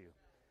teach you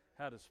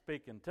how to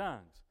speak in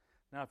tongues.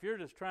 Now, if you're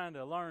just trying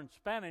to learn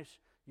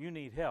Spanish, you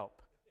need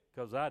help,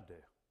 because I do.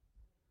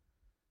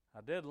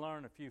 I did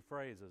learn a few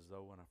phrases,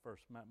 though, when I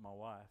first met my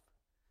wife.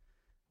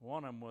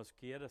 One of them was,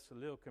 ¿Quieres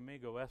salir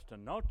conmigo esta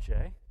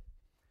noche?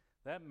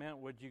 That meant,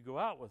 would you go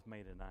out with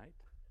me tonight?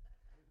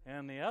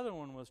 And the other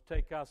one was,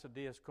 Te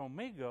casarías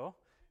conmigo?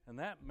 And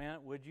that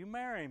meant, would you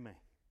marry me?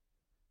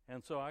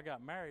 And so I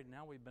got married.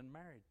 Now we've been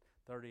married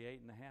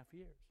 38 and a half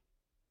years.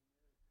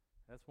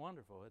 That's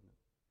wonderful, isn't it?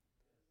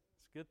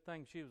 It's a good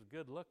thing she was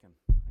good looking.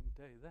 I can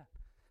tell you that.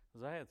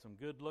 Because I had some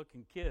good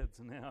looking kids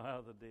now out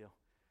of the deal.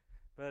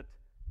 But,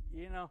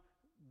 you know,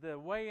 the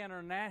Way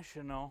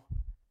International,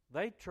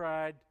 they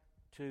tried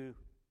to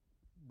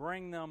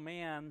bring them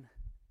in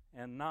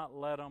and not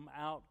let them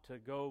out to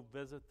go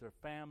visit their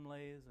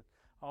families and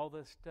all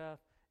this stuff,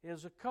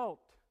 is a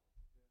cult.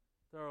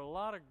 There are a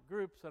lot of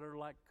groups that are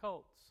like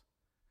cults.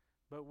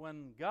 But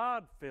when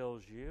God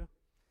fills you,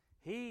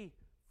 He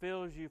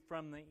fills you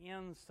from the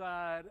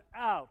inside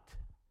out.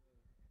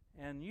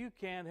 And you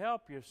can't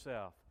help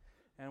yourself.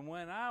 And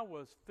when I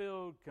was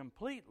filled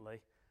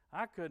completely,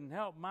 I couldn't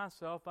help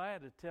myself. I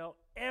had to tell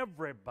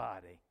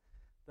everybody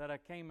that I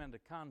came into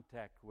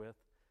contact with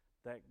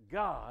that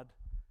God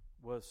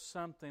was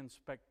something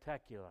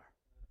spectacular.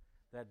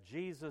 That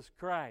Jesus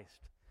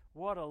Christ,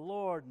 what a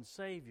Lord and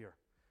Savior.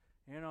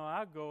 You know,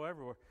 I go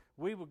everywhere.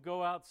 We would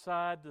go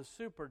outside the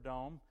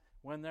Superdome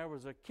when there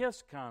was a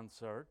KISS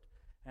concert,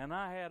 and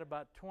I had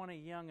about 20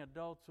 young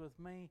adults with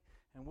me,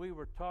 and we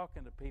were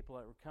talking to people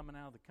that were coming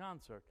out of the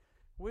concert.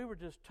 We were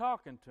just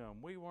talking to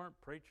them. We weren't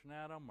preaching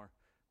at them or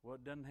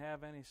didn't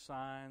have any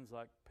signs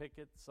like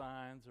picket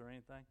signs or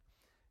anything.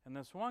 And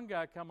this one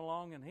guy come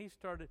along and he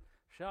started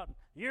shouting,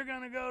 "You're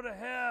going to go to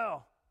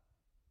hell."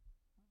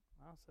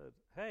 I said,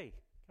 "Hey,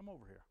 come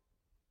over here."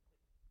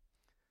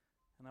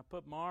 And I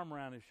put my arm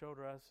around his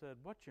shoulder. I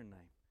said, "What's your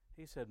name?"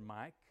 He said,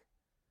 "Mike."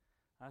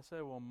 I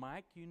said, "Well,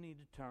 Mike, you need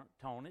to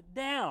tone it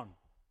down.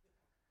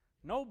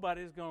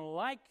 Nobody's going to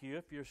like you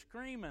if you're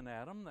screaming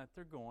at them that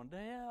they're going to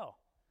hell."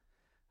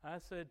 I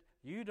said,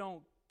 "You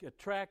don't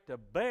attract a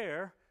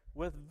bear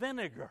with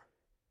vinegar.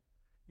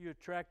 You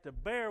attract a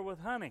bear with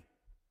honey."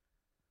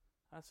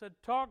 I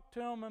said, "Talk to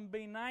them and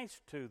be nice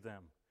to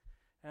them.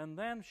 And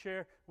then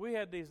share." We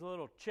had these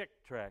little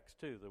chick tracts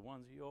too, the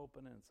ones you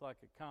open and it's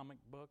like a comic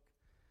book,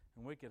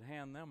 and we could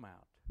hand them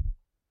out.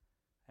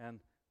 And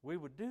we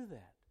would do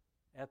that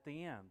at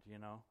the end, you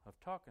know, of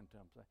talking to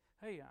them. Say,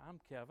 "Hey, I'm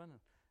Kevin,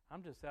 and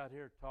I'm just out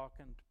here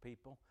talking to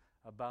people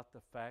about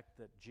the fact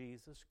that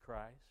Jesus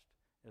Christ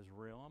is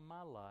real in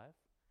my life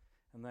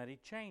and that He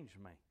changed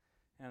me.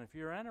 And if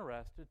you're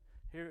interested,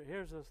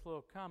 here's this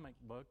little comic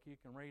book. You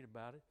can read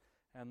about it.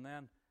 And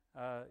then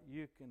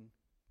you can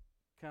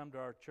come to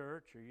our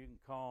church or you can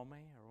call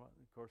me." Or what.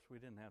 Of course, we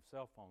didn't have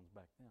cell phones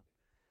back then.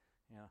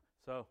 You know.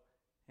 So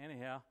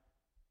anyhow,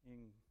 you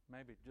can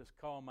maybe just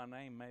call my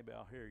name. Maybe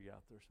I'll hear you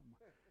out there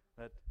somewhere.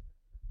 But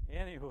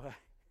anyway,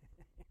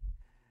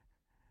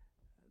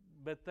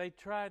 but they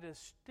try to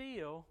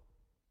steal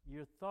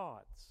your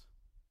thoughts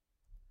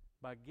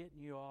by getting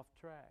you off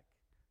track,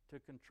 to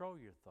control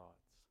your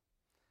thoughts.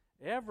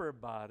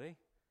 Everybody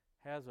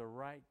has a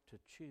right to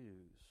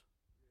choose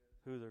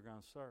who they're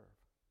going to serve.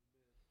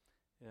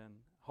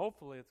 And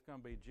hopefully it's going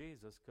to be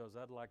Jesus, because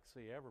I'd like to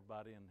see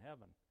everybody in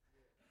heaven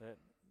that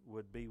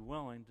would be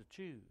willing to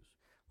choose.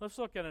 Let's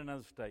look at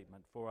another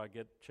statement before I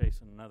get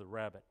chasing another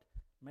rabbit.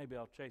 Maybe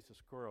I'll chase a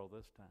squirrel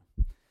this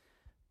time.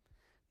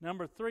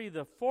 Number 3,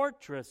 the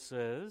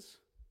fortresses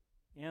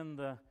in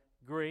the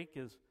Greek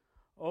is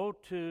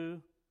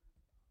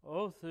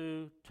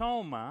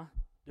Othoutoma,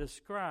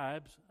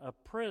 describes a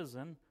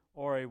prison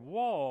or a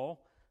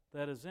wall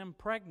that is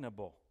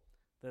impregnable,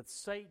 that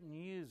Satan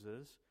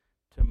uses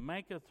to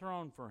make a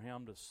throne for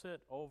him to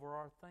sit over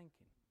our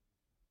thinking.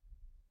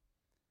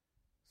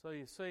 So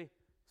you see,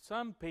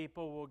 some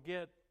people will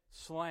get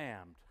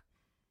slammed,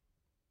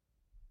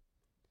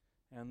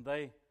 and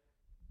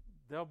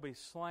they'll be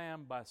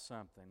slammed by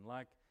something,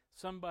 like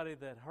somebody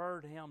that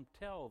heard him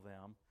tell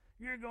them,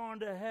 "You're going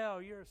to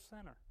hell, you're a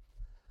sinner."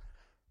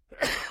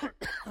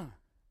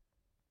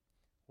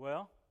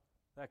 Well,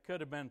 that could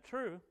have been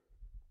true,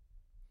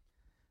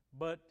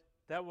 but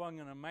that wasn't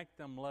going to make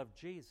them love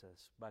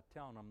Jesus by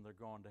telling them they're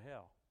going to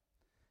hell.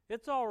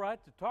 It's all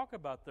right to talk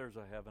about there's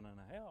a heaven and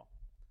a hell,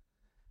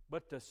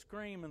 but to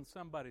scream in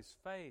somebody's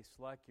face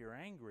like you're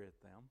angry at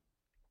them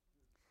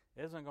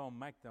isn't going to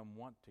make them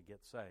want to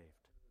get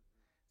saved.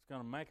 It's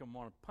going to make them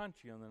want to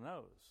punch you in the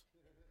nose.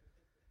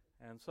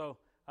 And so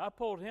I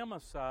pulled him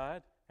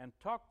aside and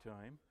talked to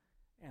him,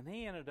 and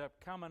he ended up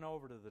coming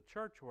over to the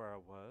church where I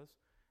was,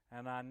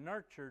 and I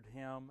nurtured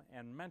him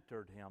and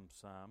mentored him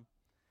some,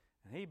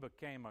 and he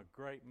became a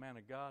great man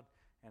of God,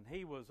 and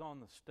he was on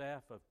the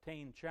staff of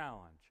Teen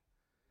Challenge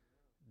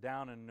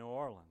down in New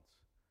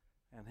Orleans,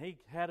 and he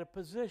had a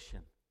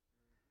position.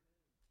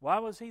 Why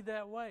was he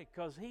that way?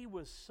 Because he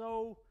was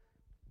so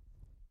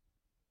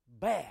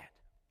bad,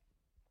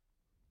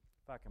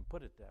 if I can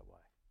put it that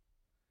way.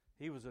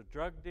 He was a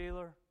drug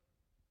dealer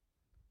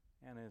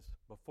in his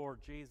before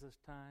Jesus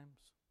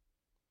times.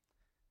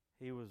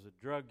 He was a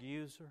drug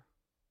user.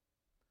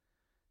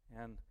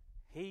 And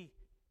he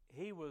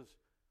was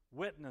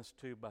witnessed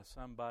to by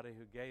somebody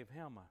who gave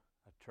him a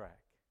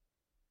tract.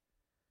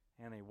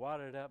 And he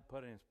wadded it up,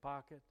 put it in his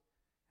pocket,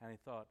 and he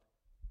thought,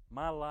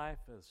 "My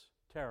life is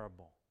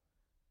terrible.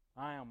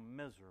 I am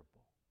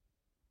miserable."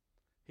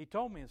 He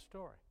told me a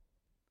story.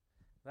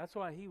 That's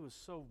why he was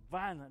so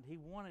violent. He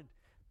wanted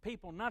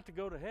people not to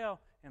go to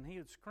hell, and he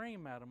would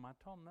scream at them. I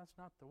told him that's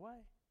not the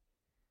way.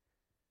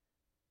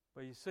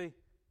 But you see,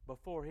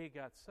 before he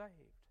got saved,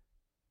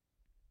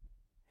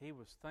 he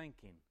was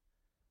thinking,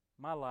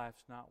 my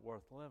life's not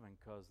worth living,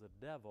 because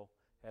the devil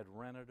had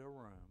rented a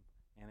room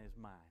in his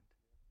mind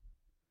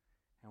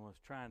and was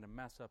trying to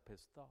mess up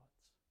his thoughts.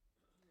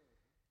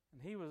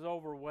 And he was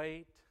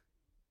overweight.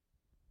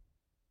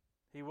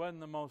 He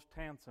wasn't the most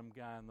handsome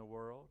guy in the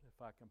world,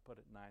 if I can put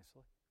it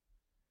nicely.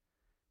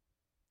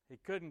 He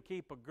couldn't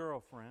keep a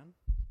girlfriend.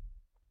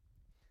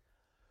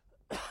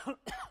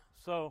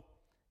 So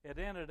it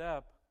ended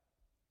up,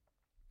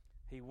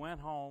 he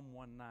went home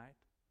one night,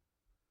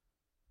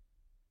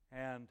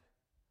 and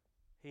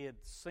he had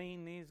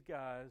seen these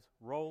guys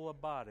roll a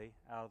body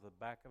out of the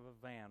back of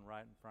a van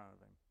right in front of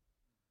him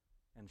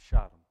and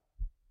shot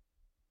him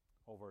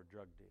over a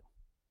drug deal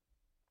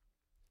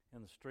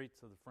in the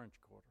streets of the French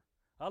Quarter.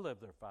 I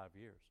lived there 5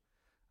 years.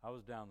 I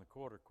was down the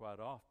quarter quite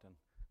often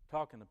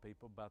talking to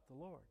people about the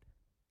Lord.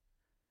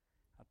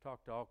 I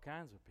talked to all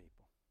kinds of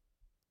people.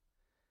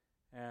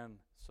 And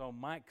so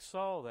Mike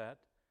saw that,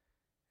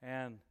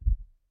 and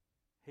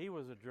he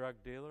was a drug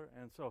dealer,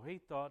 and so he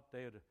thought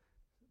they would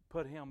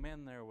put him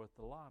in there with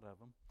a lot of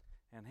them,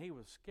 and he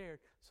was scared.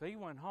 So he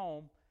went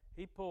home,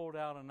 he pulled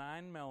out a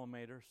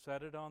 9mm,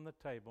 set it on the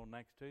table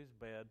next to his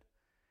bed,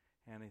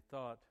 and he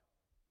thought,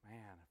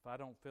 man, if I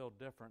don't feel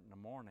different in the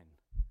morning,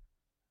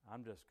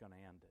 I'm just going to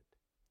end it.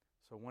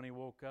 So when he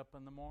woke up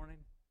in the morning,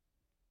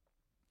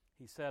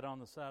 he sat on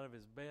the side of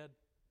his bed,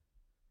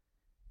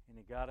 and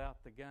he got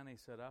out the gun. He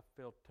said, I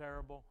feel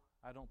terrible.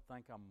 I don't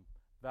think I'm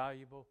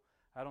valuable.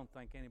 I don't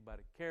think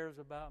anybody cares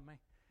about me.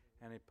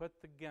 And he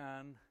put the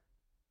gun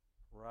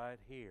right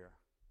here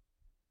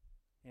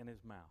in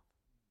his mouth.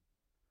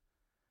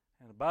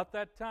 And about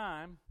that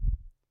time,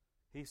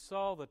 he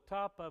saw the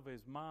top of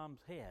his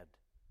mom's head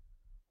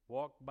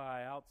walk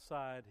by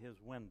outside his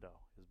window,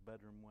 his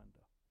bedroom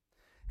window.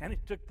 And he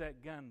took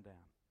that gun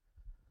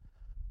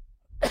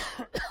down.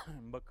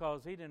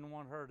 Because he didn't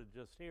want her to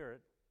just hear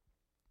it,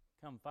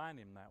 come find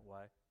him that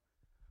way.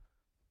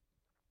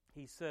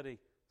 He said he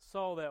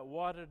saw that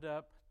wadded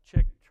up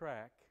Chick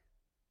track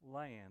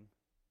laying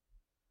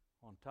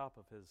on top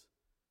of his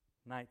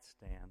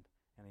nightstand,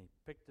 and he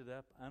picked it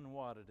up,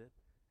 unwadded it,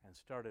 and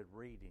started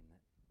reading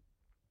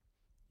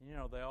it. You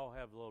know, they all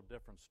have little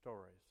different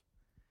stories.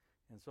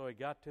 And so he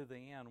got to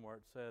the end where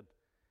it said,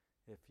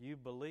 if you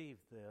believe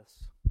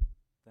this,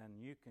 then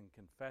you can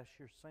confess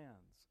your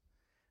sins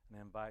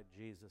and invite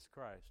Jesus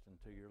Christ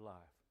into your life.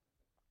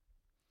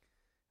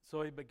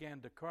 So he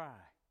began to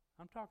cry.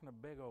 I'm talking a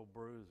big old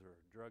bruiser,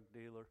 a drug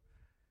dealer.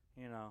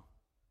 You know,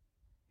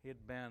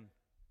 he'd been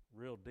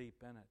real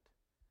deep in it.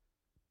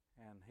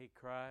 And he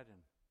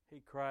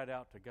cried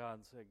out to God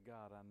and said,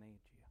 God, I need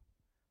you.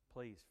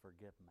 Please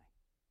forgive me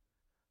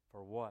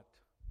for what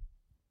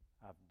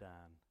I've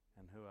done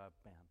and who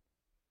I've been.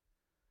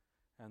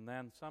 And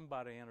then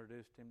somebody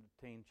introduced him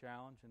to Teen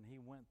Challenge, and he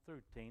went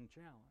through Teen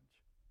Challenge.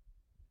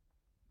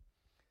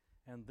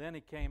 And then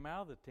he came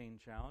out of the Teen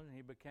Challenge, and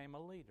he became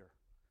a leader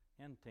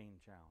in Teen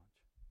Challenge.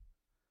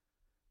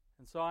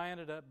 And so I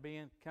ended up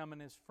becoming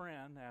his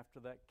friend after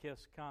that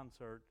KISS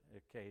concert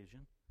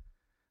occasion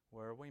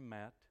where we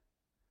met.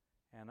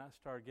 And I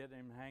started getting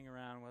him to hang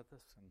around with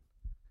us.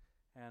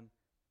 And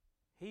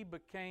he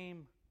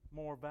became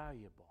more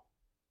valuable.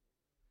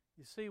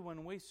 You see,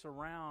 when we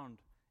surround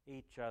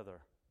each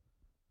other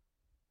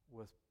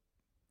with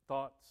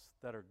thoughts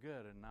that are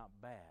good and not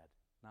bad,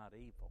 not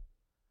evil,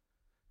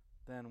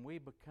 then we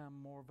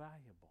become more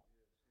valuable.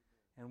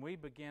 And we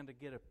begin to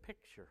get a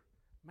picture,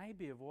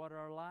 maybe, of what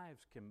our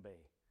lives can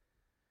be.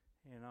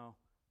 You know,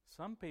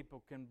 some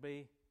people can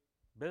be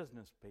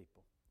business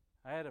people.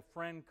 I had a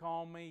friend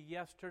call me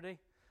yesterday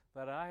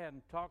that I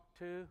hadn't talked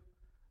to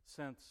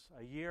since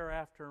a year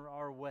after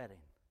our wedding.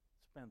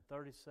 It's been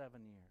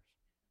 37 years.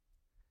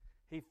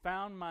 He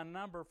found my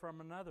number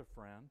from another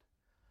friend,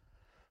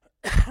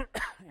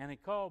 and he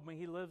called me.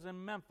 He lives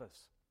in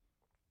Memphis.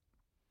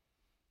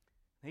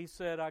 He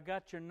said, I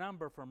got your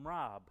number from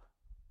Robin,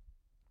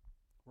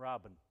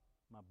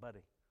 my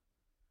buddy,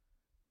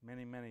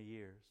 many, many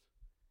years.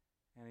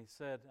 And he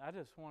said, I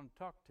just want to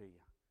talk to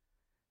you.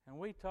 And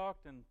we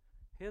talked, and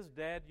his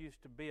dad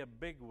used to be a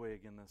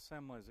bigwig in the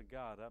Assemblies of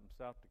God up in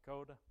South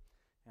Dakota.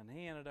 And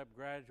he ended up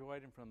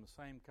graduating from the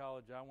same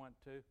college I went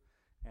to.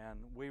 And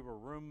we were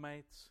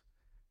roommates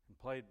and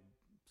played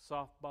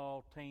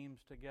softball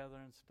teams together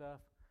and stuff.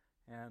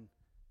 And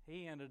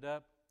he ended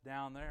up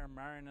down there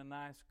marrying a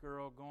nice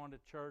girl, going to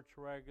church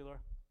regular.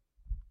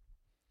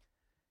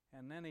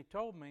 And then he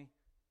told me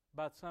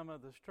about some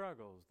of the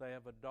struggles. They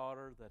have a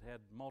daughter that had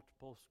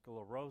multiple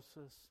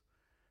sclerosis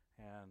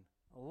and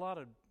a lot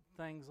of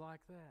things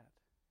like that.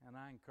 And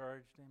I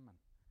encouraged him.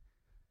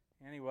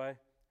 And anyway,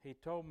 he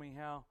told me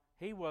how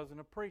he wasn't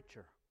a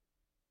preacher.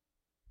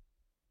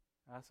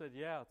 I said,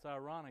 yeah, it's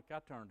ironic. I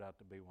turned out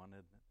to be one, isn't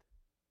it?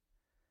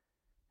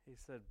 He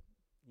said,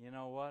 you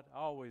know what? I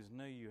always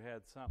knew you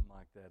had something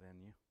like that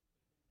in you.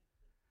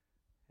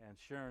 And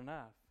sure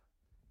enough.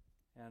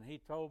 And he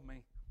told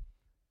me,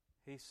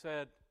 he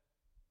said,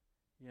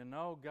 you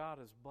know, God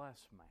has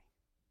blessed me.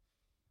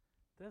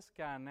 this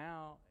guy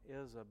now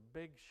is a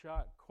big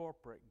shot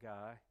corporate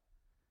guy,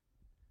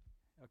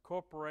 a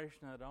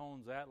corporation that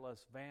owns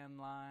Atlas Van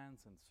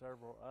Lines and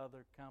several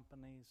other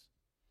companies.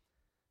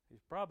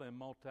 He's probably a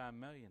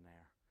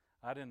multi-millionaire.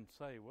 I didn't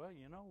say, well,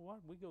 you know what,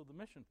 we go to the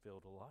mission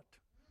field a lot.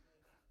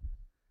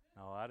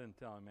 No, I didn't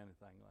tell him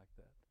anything like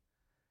that.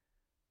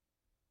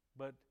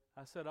 But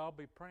I said, I'll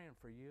be praying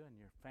for you and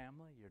your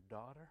family, your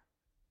daughter.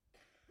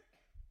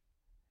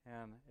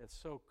 And it's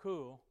so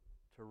cool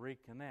to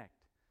reconnect.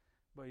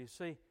 But you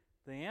see,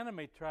 the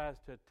enemy tries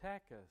to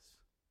attack us.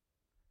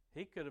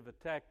 He could have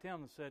attacked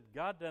him and said,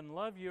 God doesn't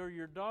love you, or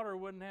your daughter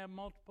wouldn't have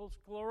multiple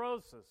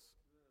sclerosis.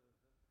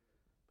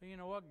 But you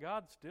know what?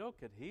 God still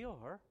could heal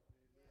her.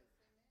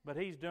 But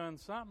he's doing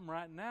something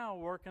right now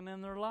working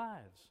in their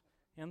lives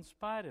in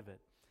spite of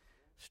it.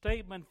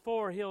 Statement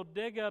 4, he'll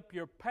dig up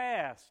your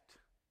past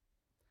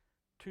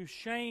to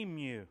shame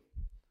you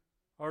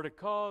or to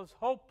cause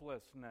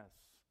hopelessness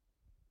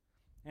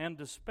and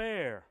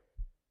despair.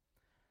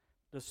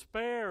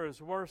 Despair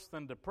is worse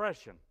than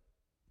depression.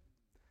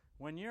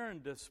 When you're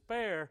in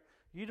despair,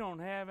 you don't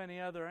have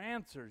any other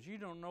answers. You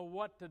don't know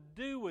what to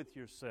do with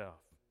yourself.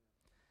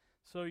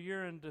 So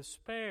you're in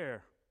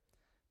despair.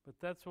 But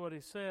that's what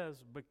he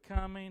says,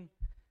 becoming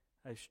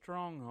a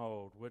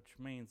stronghold, which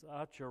means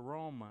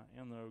acharoma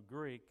in the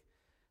Greek,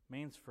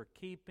 means for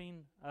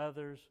keeping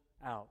others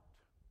out.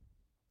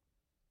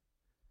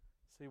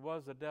 See, what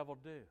does the devil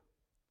do?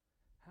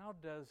 How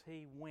does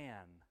he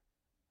win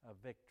a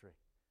victory?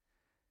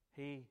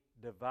 He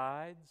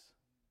divides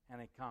and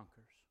he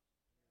conquers.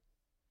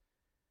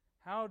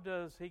 How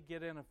does he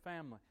get in a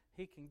family?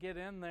 He can get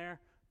in there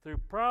through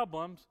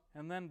problems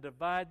and then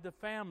divide the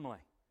family.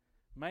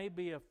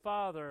 Maybe a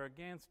father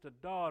against a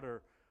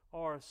daughter,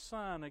 or a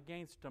son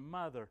against a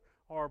mother,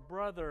 or a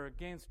brother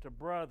against a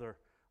brother,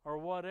 or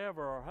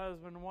whatever, or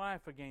husband and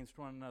wife against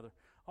one another.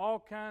 All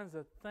kinds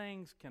of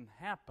things can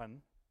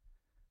happen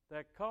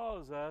that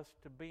cause us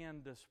to be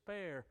in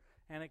despair,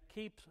 and it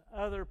keeps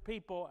other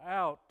people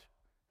out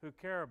who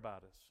care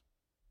about us.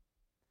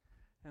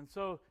 And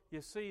so,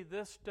 you see,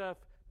 this stuff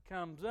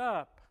comes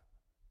up,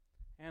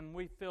 and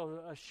we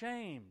feel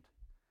ashamed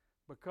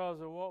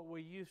because of what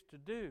we used to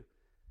do.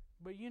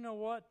 But you know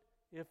what?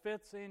 If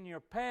it's in your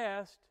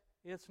past,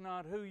 it's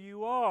not who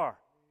you are.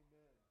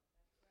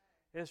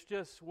 Amen. It's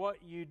just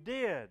what you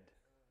did.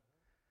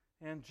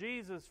 And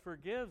Jesus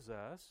forgives us.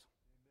 Amen.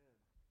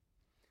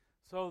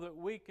 So that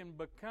we can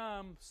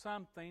become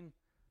something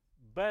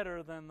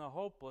better than the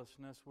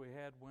hopelessness we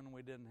had when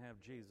we didn't have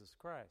Jesus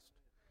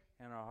Christ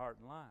in our heart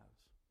and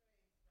lives.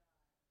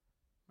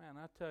 Man,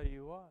 I tell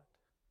you what.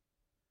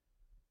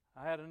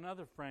 I had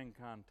another friend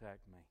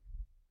contact me.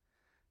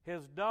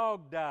 His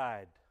dog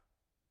died.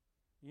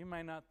 You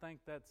may not think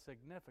that's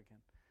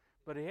significant,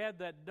 but he had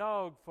that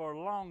dog for a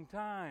long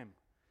time,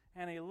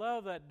 and he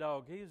loved that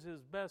dog. He was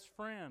his best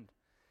friend.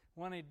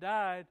 When he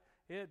died,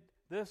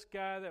 this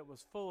guy that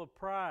was full of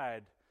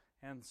pride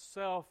and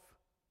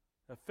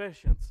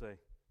self-efficiency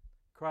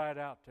cried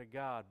out to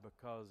God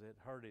because it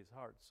hurt his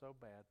heart so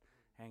bad,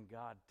 and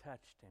God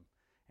touched him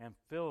and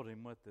filled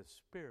him with the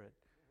Spirit.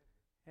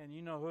 And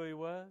you know who he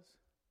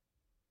was?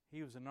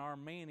 He was an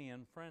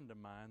Armenian friend of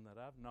mine that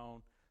I've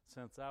known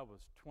since I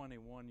was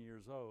 21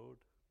 years old.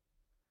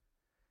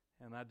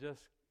 And I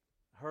just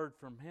heard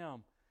from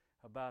him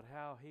about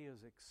how he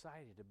is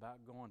excited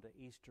about going to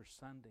Easter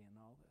Sunday and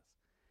all this.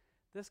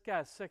 This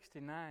guy's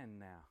 69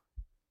 now.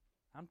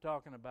 I'm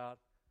talking about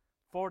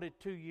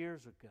 42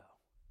 years ago.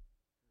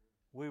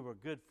 We were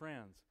good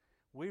friends.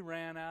 We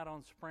ran out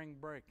on spring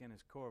break in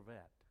his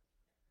Corvette.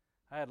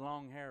 I had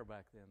long hair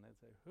back then. They'd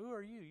say, "Who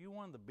are you? You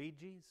one of the Bee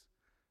Gees?"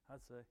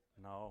 I'd say,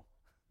 "No,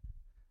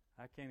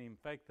 I can't even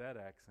fake that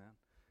accent."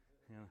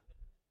 You know,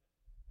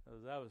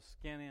 'cause I was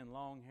skinny and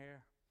long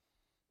hair.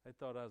 They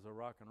thought I was a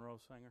rock and roll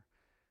singer.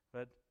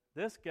 But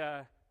this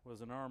guy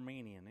was an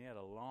Armenian. He had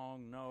a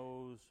long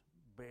nose,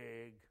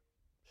 big,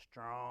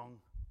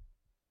 strong.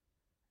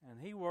 And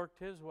he worked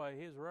his way.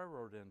 He's a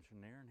railroad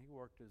engineer, and he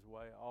worked his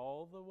way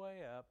all the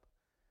way up.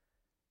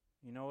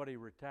 You know what he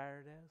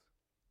retired as?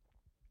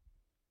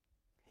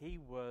 He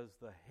was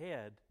the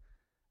head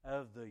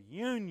of the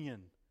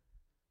union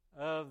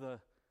of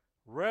the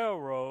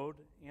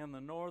railroad in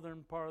the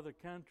northern part of the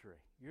country.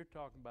 You're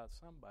talking about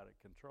somebody that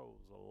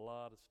controls a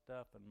lot of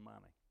stuff and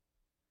money.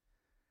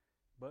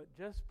 But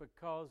just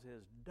because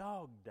his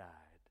dog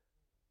died,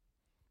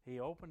 he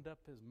opened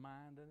up his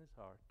mind and his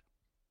heart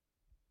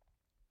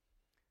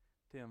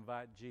to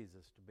invite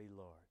Jesus to be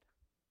Lord.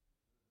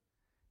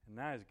 And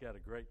now he's got a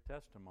great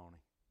testimony.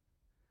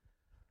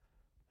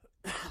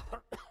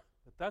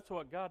 But that's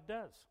what God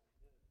does.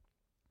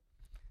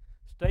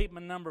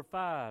 Statement number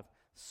 5.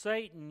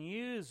 Satan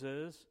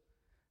uses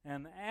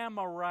an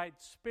Amorite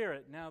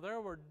spirit. Now,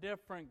 there were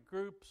different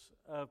groups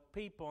of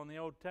people in the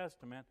Old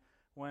Testament.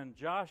 When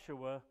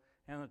Joshua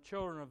and the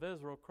children of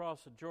Israel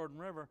crossed the Jordan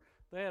River,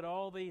 they had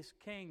all these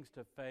kings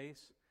to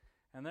face.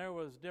 And there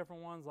was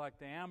different ones like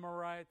the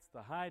Amorites,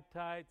 the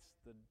Hittites,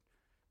 the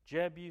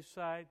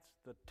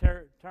Jebusites, the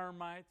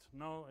termites.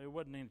 No, it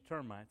wasn't any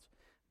termites.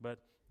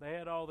 But They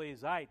had all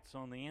these ites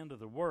on the end of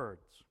the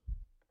words.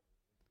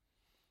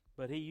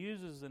 But he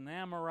uses an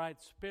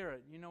Amorite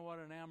spirit. You know what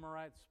an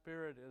Amorite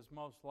spirit is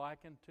most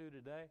likened to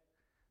today?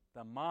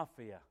 The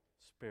mafia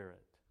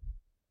spirit.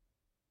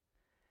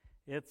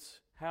 It's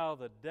how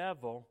the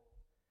devil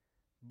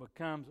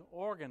becomes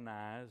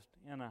organized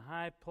in a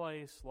high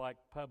place like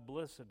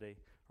publicity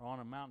or on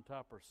a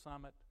mountaintop or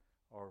summit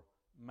or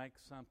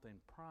makes something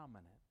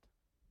prominent.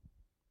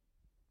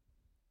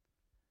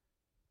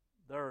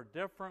 There are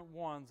different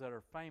ones that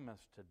are famous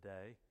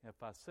today. If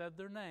I said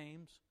their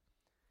names,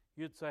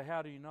 you'd say,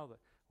 how do you know that?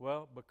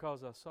 Well,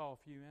 because I saw a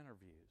few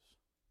interviews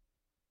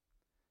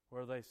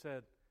where they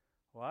said,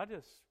 well, I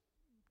just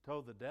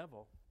told the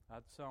devil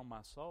I'd sell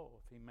my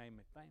soul if he made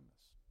me famous.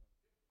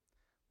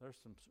 There's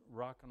some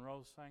rock and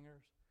roll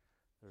singers.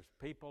 There's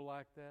people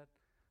like that.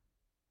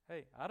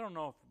 Hey, I don't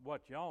know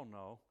what y'all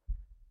know,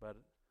 but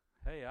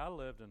hey, I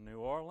lived in New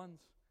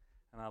Orleans,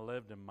 and I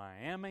lived in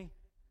Miami.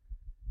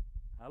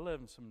 I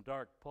live in some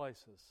dark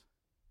places,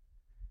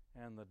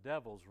 and the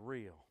devil's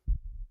real.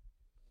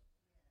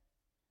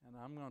 And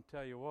I'm going to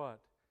tell you what,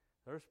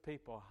 there's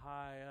people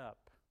high up,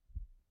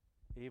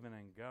 even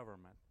in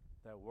government,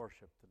 that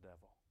worship the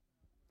devil.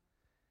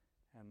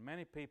 And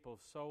many people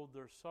sold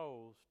their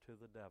souls to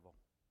the devil.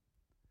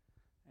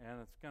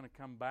 And it's going to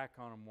come back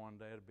on them one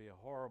day. It'll be a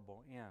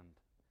horrible end.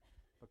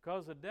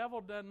 Because the devil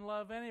doesn't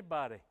love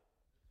anybody.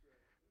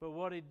 But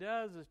what he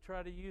does is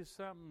try to use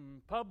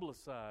something and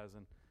publicize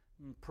and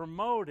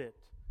promote it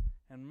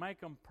and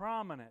make them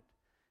prominent.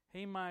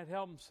 He might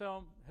help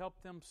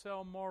them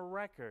sell more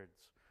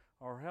records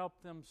or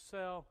help them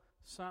sell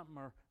something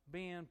or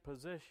be in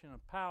position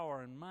of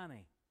power and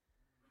money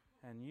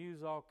and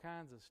use all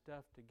kinds of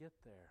stuff to get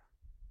there.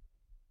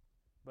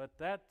 But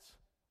that's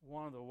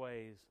one of the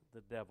ways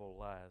the devil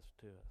lies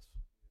to us.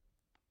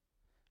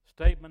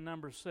 Statement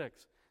number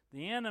 6.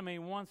 The enemy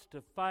wants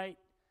to fight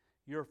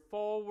your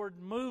forward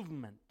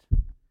movement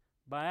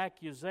by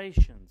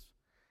accusations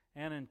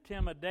and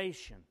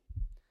intimidation,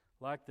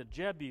 like the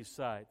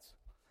Jebusites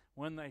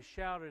when they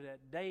shouted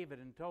at David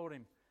and told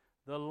him,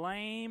 the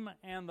lame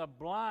and the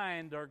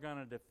blind are going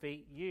to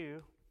defeat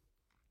you.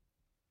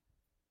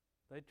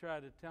 They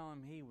tried to tell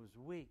him he was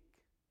weak,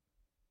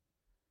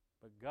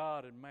 but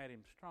God had made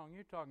him strong.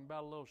 You're talking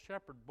about a little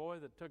shepherd boy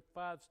that took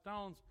 5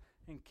 stones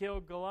and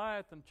killed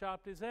Goliath and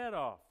chopped his head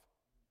off.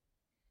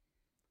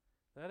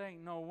 That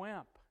ain't no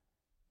wimp.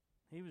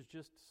 He was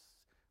just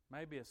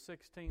maybe a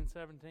 16,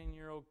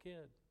 17-year-old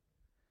kid.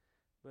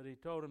 But he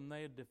told them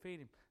they'd defeat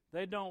him.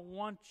 They don't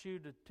want you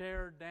to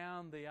tear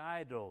down the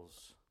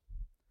idols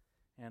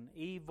and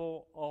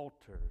evil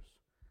altars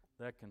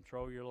that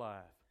control your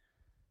life.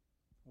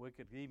 We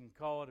could even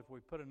call it, if we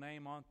put a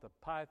name on it, the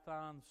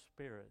Python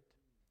spirit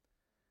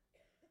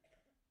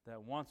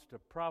that wants to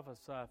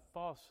prophesy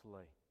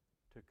falsely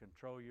to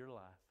control your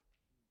life.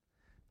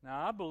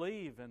 Now, I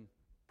believe in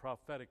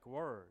prophetic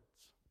words,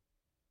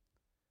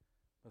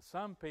 but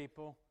some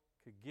people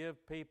could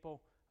give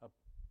people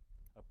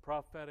a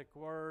prophetic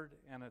word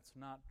and it's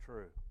not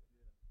true.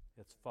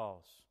 It's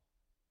false.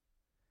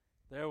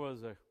 There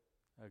was a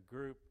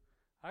group,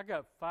 I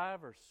got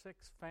 5 or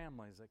 6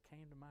 families that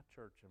came to my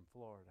church in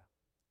Florida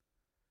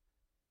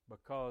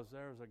because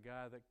there was a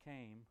guy that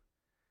came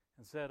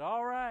and said,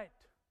 all right,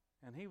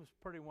 and he was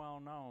pretty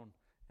well known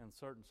in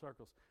certain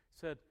circles. He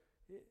said,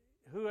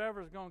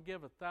 whoever's going to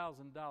give $1,000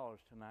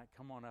 tonight,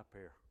 come on up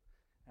here,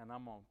 and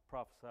I'm going to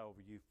prophesy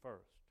over you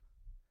first.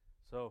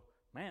 So,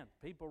 man,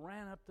 people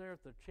ran up there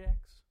with their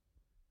checks.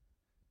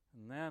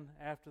 And then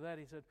after that,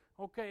 he said,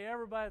 okay,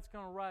 everybody's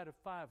going to write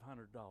a $500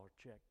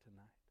 check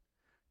tonight.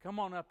 Come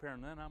on up here,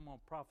 and then I'm going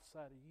to prophesy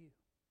to you.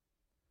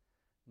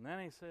 And then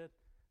he said,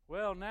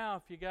 well, now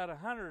if you got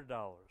 $100,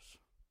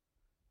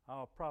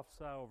 I'll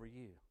prophesy over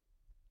you.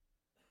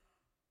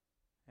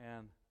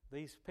 And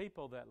these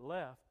people that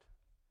left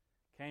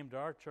came to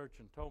our church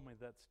and told me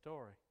that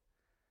story.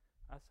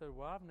 I said,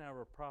 well, I've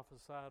never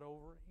prophesied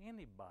over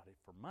anybody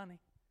for money.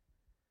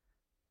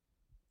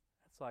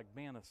 That's like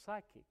being a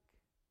psychic,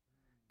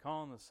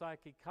 calling the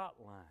psychic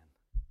hotline,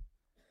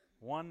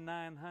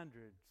 1-900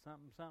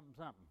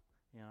 something,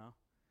 you know,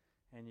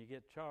 and you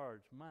get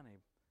charged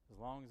money as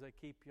long as they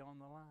keep you on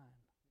the line.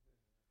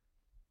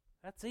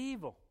 That's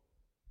evil.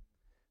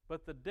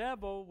 But the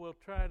devil will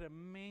try to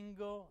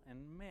mingle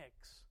and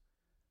mix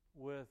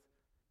with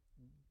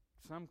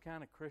some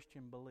kind of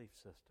Christian belief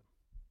system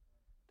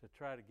to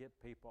try to get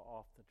people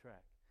off the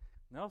track.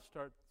 And they'll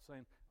start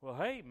saying, well,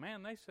 hey,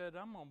 man, they said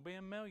I'm going to be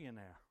a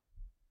millionaire.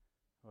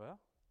 Well,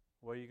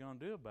 what are you going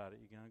to do about it?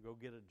 You going to go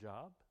get a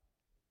job?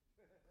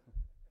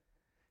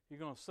 You're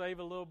going to save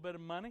a little bit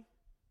of money,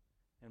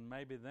 and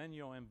maybe then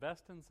you'll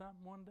invest in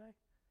something one day?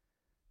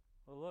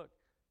 Well, look,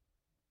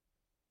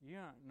 you're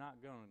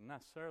not going to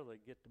necessarily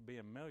get to be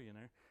a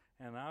millionaire,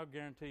 and I'll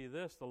guarantee you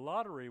this, the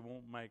lottery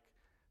won't make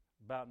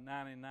about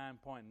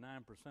 99.9%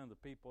 of the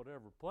people that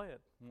ever play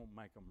it won't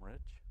make them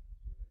rich.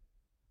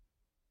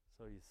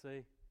 So you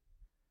see,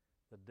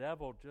 the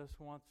devil just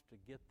wants to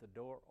get the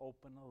door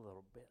open a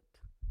little bit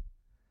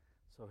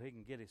so he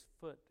can get his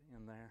foot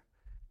in there.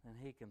 then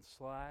he can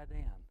slide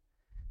in.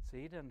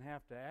 See, he doesn't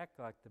have to act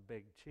like the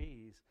big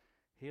cheese.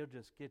 He'll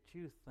just get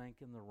you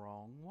thinking the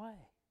wrong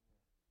way.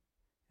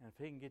 And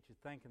if he can get you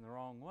thinking the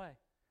wrong way,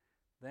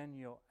 then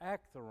you'll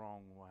act the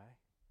wrong way,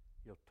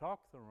 you'll talk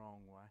the wrong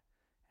way,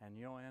 and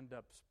you'll end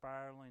up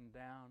spiraling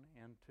down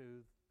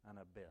into an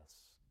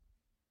abyss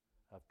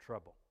of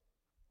trouble.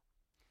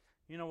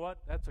 You know what?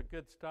 That's a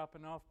good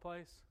stopping off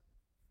place,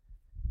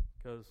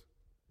 because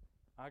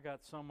I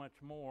got so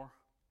much more.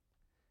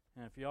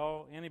 And if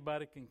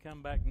anybody can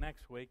come back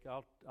next week,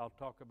 I'll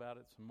talk about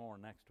it some more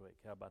next week.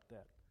 How about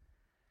that?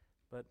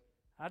 But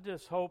I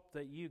just hope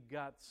that you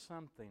got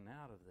something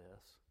out of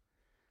this,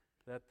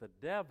 that the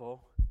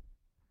devil,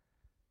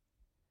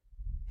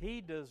 he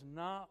does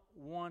not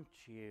want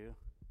you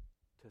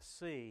to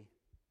see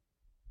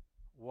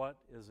what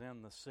is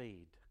in the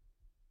seed.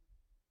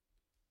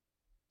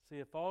 See,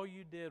 if all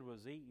you did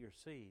was eat your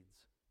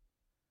seeds,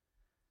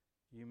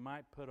 you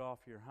might put off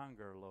your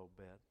hunger a little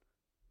bit,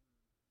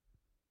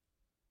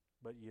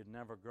 but you'd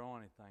never grow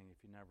anything if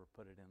you never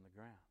put it in the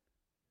ground.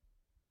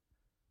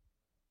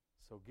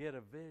 So get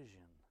a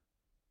vision.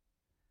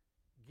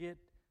 Get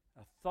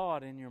a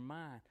thought in your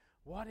mind.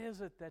 What is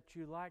it that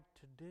you like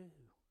to do?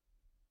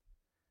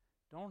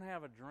 Don't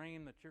have a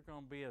dream that you're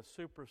going to be a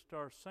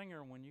superstar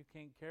singer when you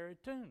can't carry a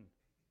tune.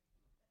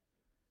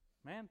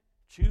 Man,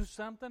 choose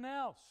something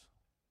else.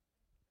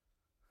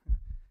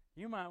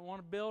 You might want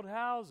to build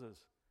houses,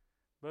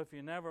 but if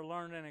you never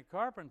learned any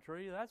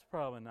carpentry, that's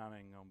probably not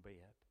even going to be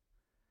it.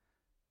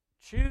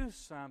 Choose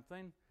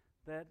something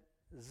that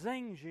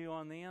zings you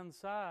on the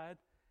inside,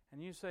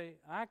 and you say,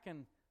 I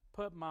can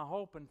put my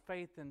hope and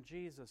faith in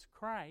Jesus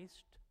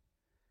Christ,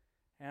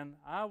 and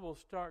I will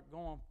start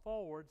going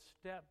forward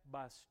step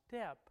by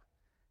step,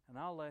 and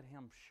I'll let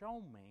Him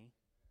show me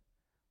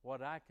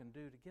what I can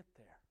do to get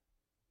there.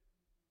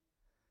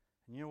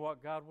 And you know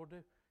what God will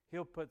do?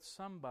 He'll put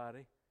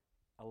somebody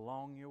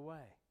along your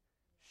way.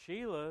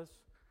 Sheila's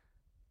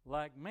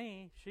like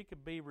me. She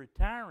could be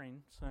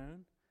retiring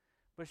soon,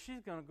 but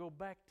she's going to go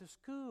back to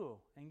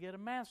school and get a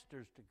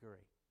master's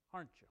degree,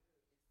 aren't you?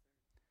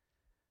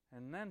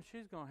 And then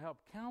she's going to help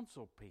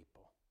counsel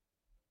people.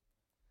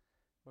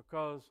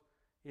 Because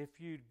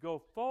if you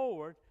go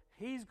forward,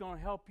 He's going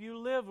to help you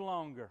live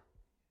longer.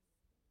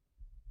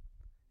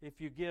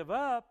 If you give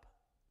up,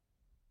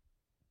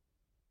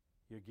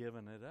 you're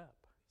giving it up,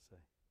 see.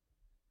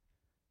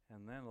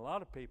 And then a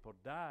lot of people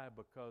die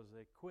because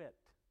they quit.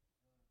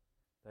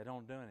 They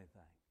don't do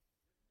anything.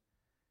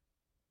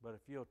 But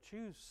if you'll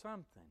choose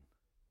something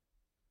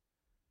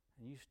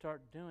and you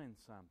start doing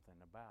something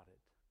about it,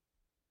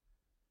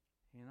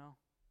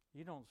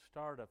 you don't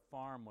start a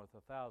farm with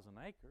 1,000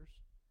 acres.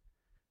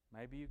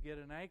 Maybe you get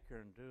an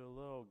acre and do a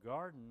little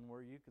garden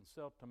where you can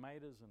sell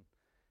tomatoes and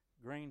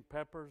green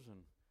peppers and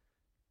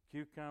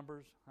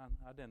cucumbers.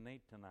 I didn't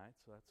eat tonight,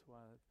 so that's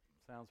why it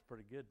sounds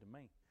pretty good to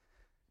me.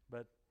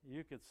 But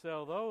you could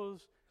sell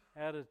those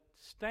at a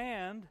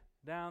stand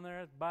down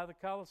there by the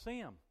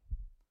Coliseum.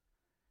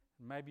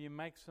 And maybe you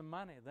make some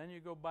money. Then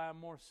you go buy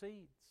more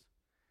seeds.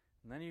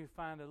 And then you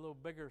find a little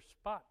bigger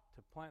spot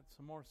to plant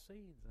some more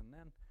seeds. And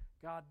then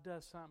God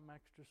does something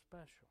extra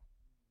special.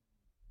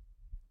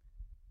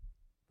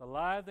 The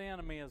lie of the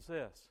enemy is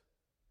this: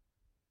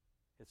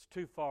 it's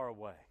too far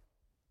away.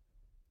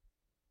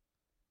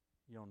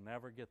 You'll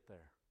never get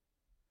there.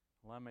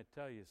 Let me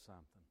tell you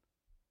something.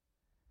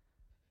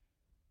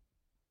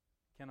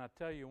 Can I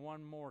tell you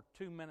one more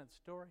 2-minute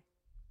story?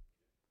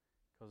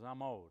 Because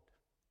I'm old.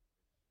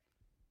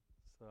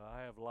 So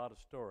I have a lot of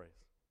stories.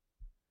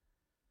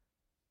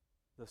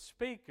 The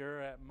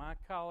speaker at my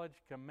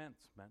college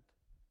commencement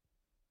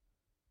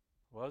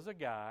was a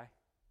guy.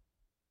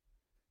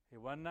 He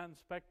wasn't nothing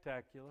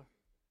spectacular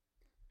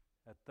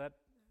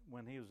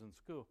when he was in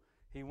school.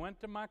 He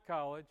went to my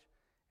college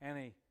and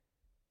he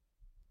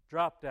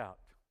dropped out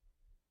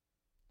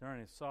during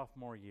his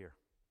sophomore year.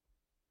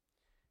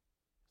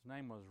 His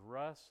name was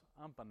Russ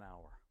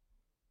Umpenauer.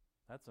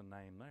 That's a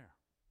name there.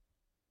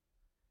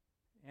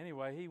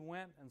 Anyway, he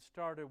went and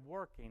started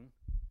working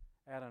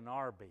at an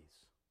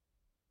Arby's.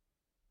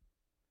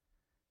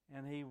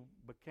 And he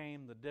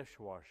became the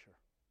dishwasher.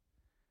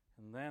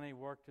 And then he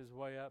worked his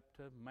way up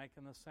to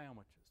making the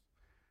sandwiches.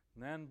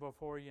 And then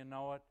before you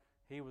know it,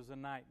 he was a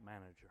night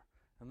manager.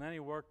 And then he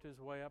worked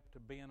his way up to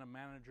being a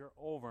manager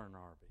over in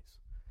Arby's.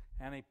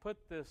 And he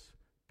put this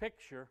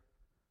picture,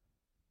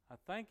 I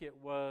think it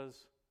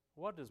was,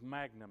 what does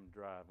Magnum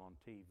drive on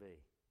TV?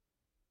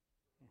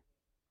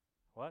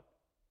 What?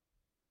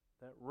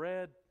 That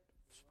red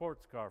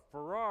sports car,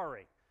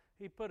 Ferrari.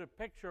 He put a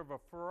picture of a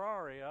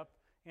Ferrari up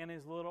in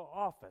his little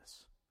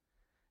office.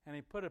 And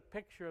he put a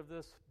picture of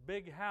this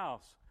big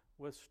house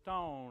with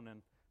stone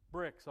and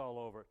bricks all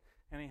over it.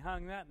 And he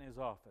hung that in his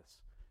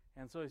office.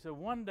 And so he said,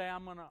 one day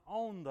I'm going to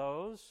own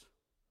those.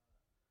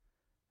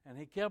 And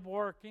he kept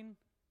working.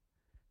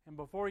 And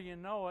before you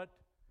know it,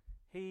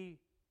 he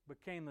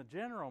became the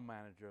general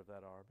manager of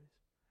that Arby's.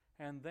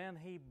 And then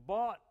he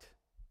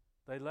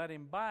they let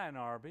him buy an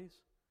Arby's.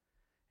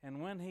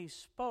 And when he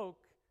spoke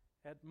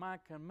at my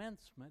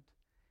commencement,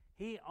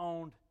 he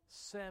owned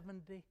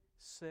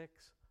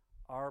 76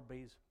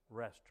 Arby's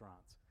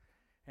restaurants.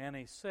 And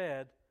he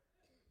said,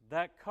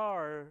 that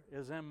car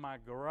is in my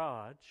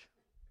garage,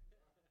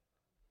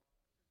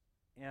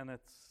 and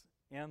it's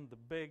in the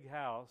big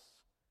house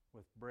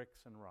with bricks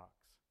and rocks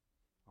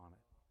on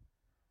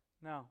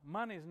it. Now,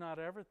 money's not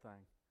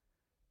everything,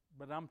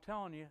 but I'm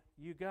telling you,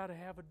 you got to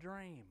have a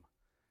dream,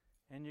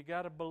 and you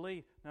got to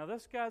believe. Now,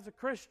 this guy's a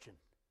Christian.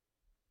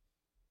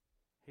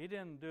 He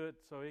didn't do it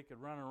so he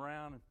could run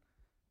around and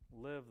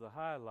live the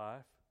high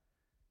life.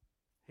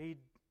 He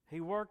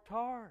worked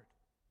hard.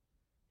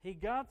 He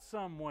got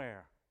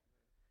somewhere,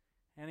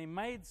 and he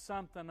made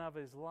something of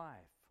his life.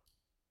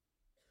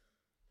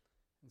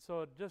 And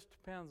so it just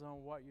depends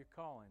on what your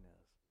calling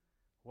is,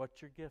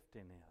 what your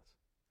gifting is.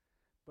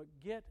 But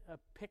get a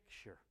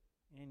picture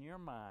in your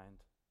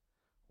mind.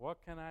 What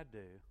can I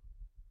do?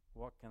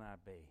 What can I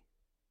be?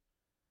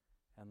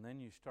 And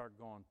then you start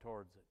going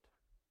towards it.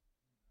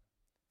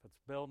 If it's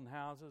building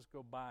houses,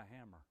 go buy a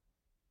hammer,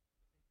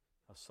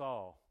 a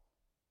saw.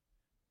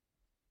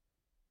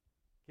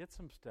 Get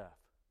some stuff.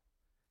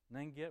 And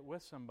then get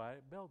with somebody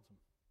that builds them.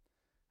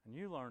 And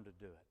you learn to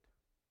do it.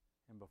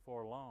 And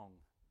before long,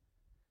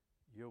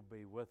 you'll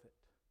be with it.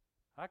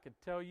 I could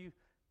tell you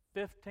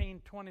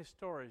 15, 20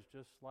 stories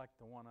just like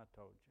the one I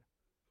told you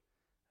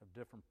of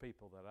different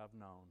people that I've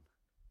known.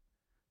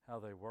 How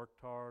they worked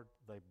hard,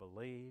 they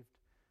believed,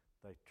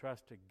 they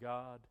trusted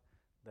God,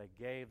 they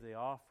gave the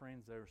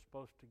offerings they were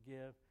supposed to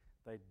give,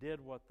 they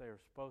did what they were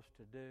supposed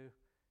to do,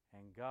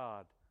 and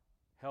God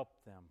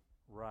helped them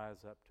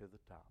rise up to the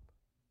top.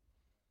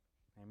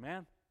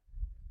 Amen?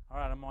 All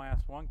right, I'm going to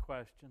ask one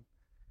question.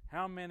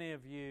 How many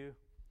of you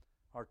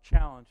are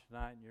challenged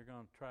tonight and you're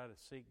going to try to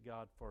seek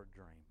God for a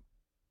dream?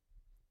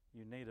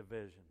 You need a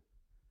vision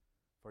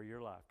for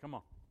your life. Come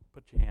on,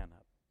 put your hand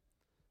up.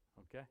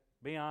 Okay?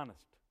 Be honest.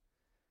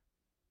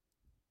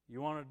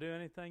 You want to do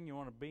anything? You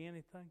want to be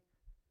anything?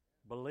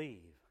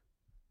 Believe.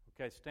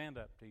 Okay, stand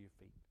up to your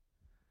feet.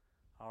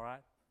 All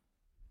right?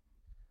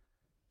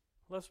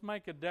 Let's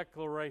make a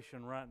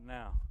declaration right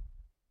now.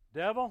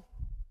 Devil,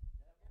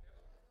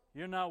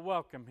 you're not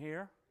welcome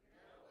here.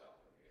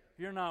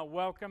 You're not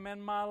welcome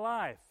in my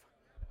life.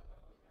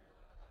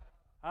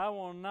 I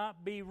will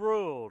not be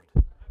ruled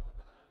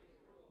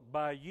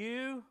by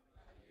you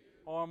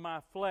or my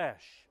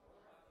flesh.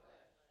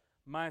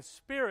 My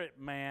spirit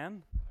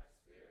man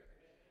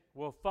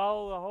will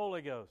follow the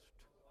Holy Ghost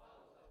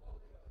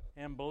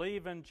and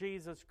believe in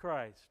Jesus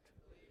Christ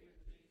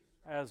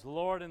as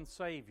Lord and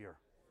Savior.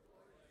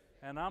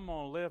 And I'm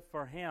going to live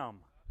for Him.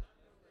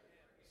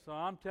 So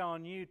I'm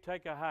telling you,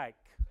 take a hike.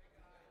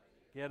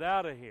 Get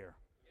out of here.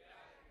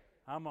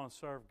 I'm going to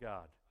serve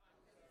God.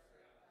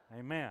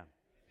 Amen.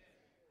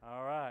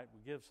 All right.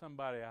 We give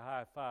somebody a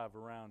high five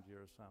around you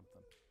or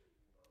something.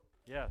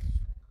 Yes.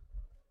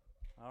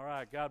 All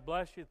right. God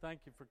bless you. Thank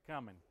you for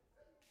coming.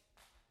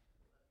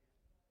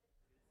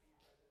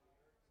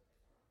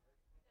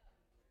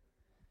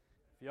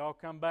 If y'all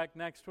come back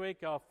next week,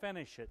 I'll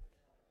finish it.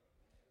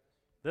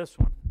 This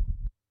one.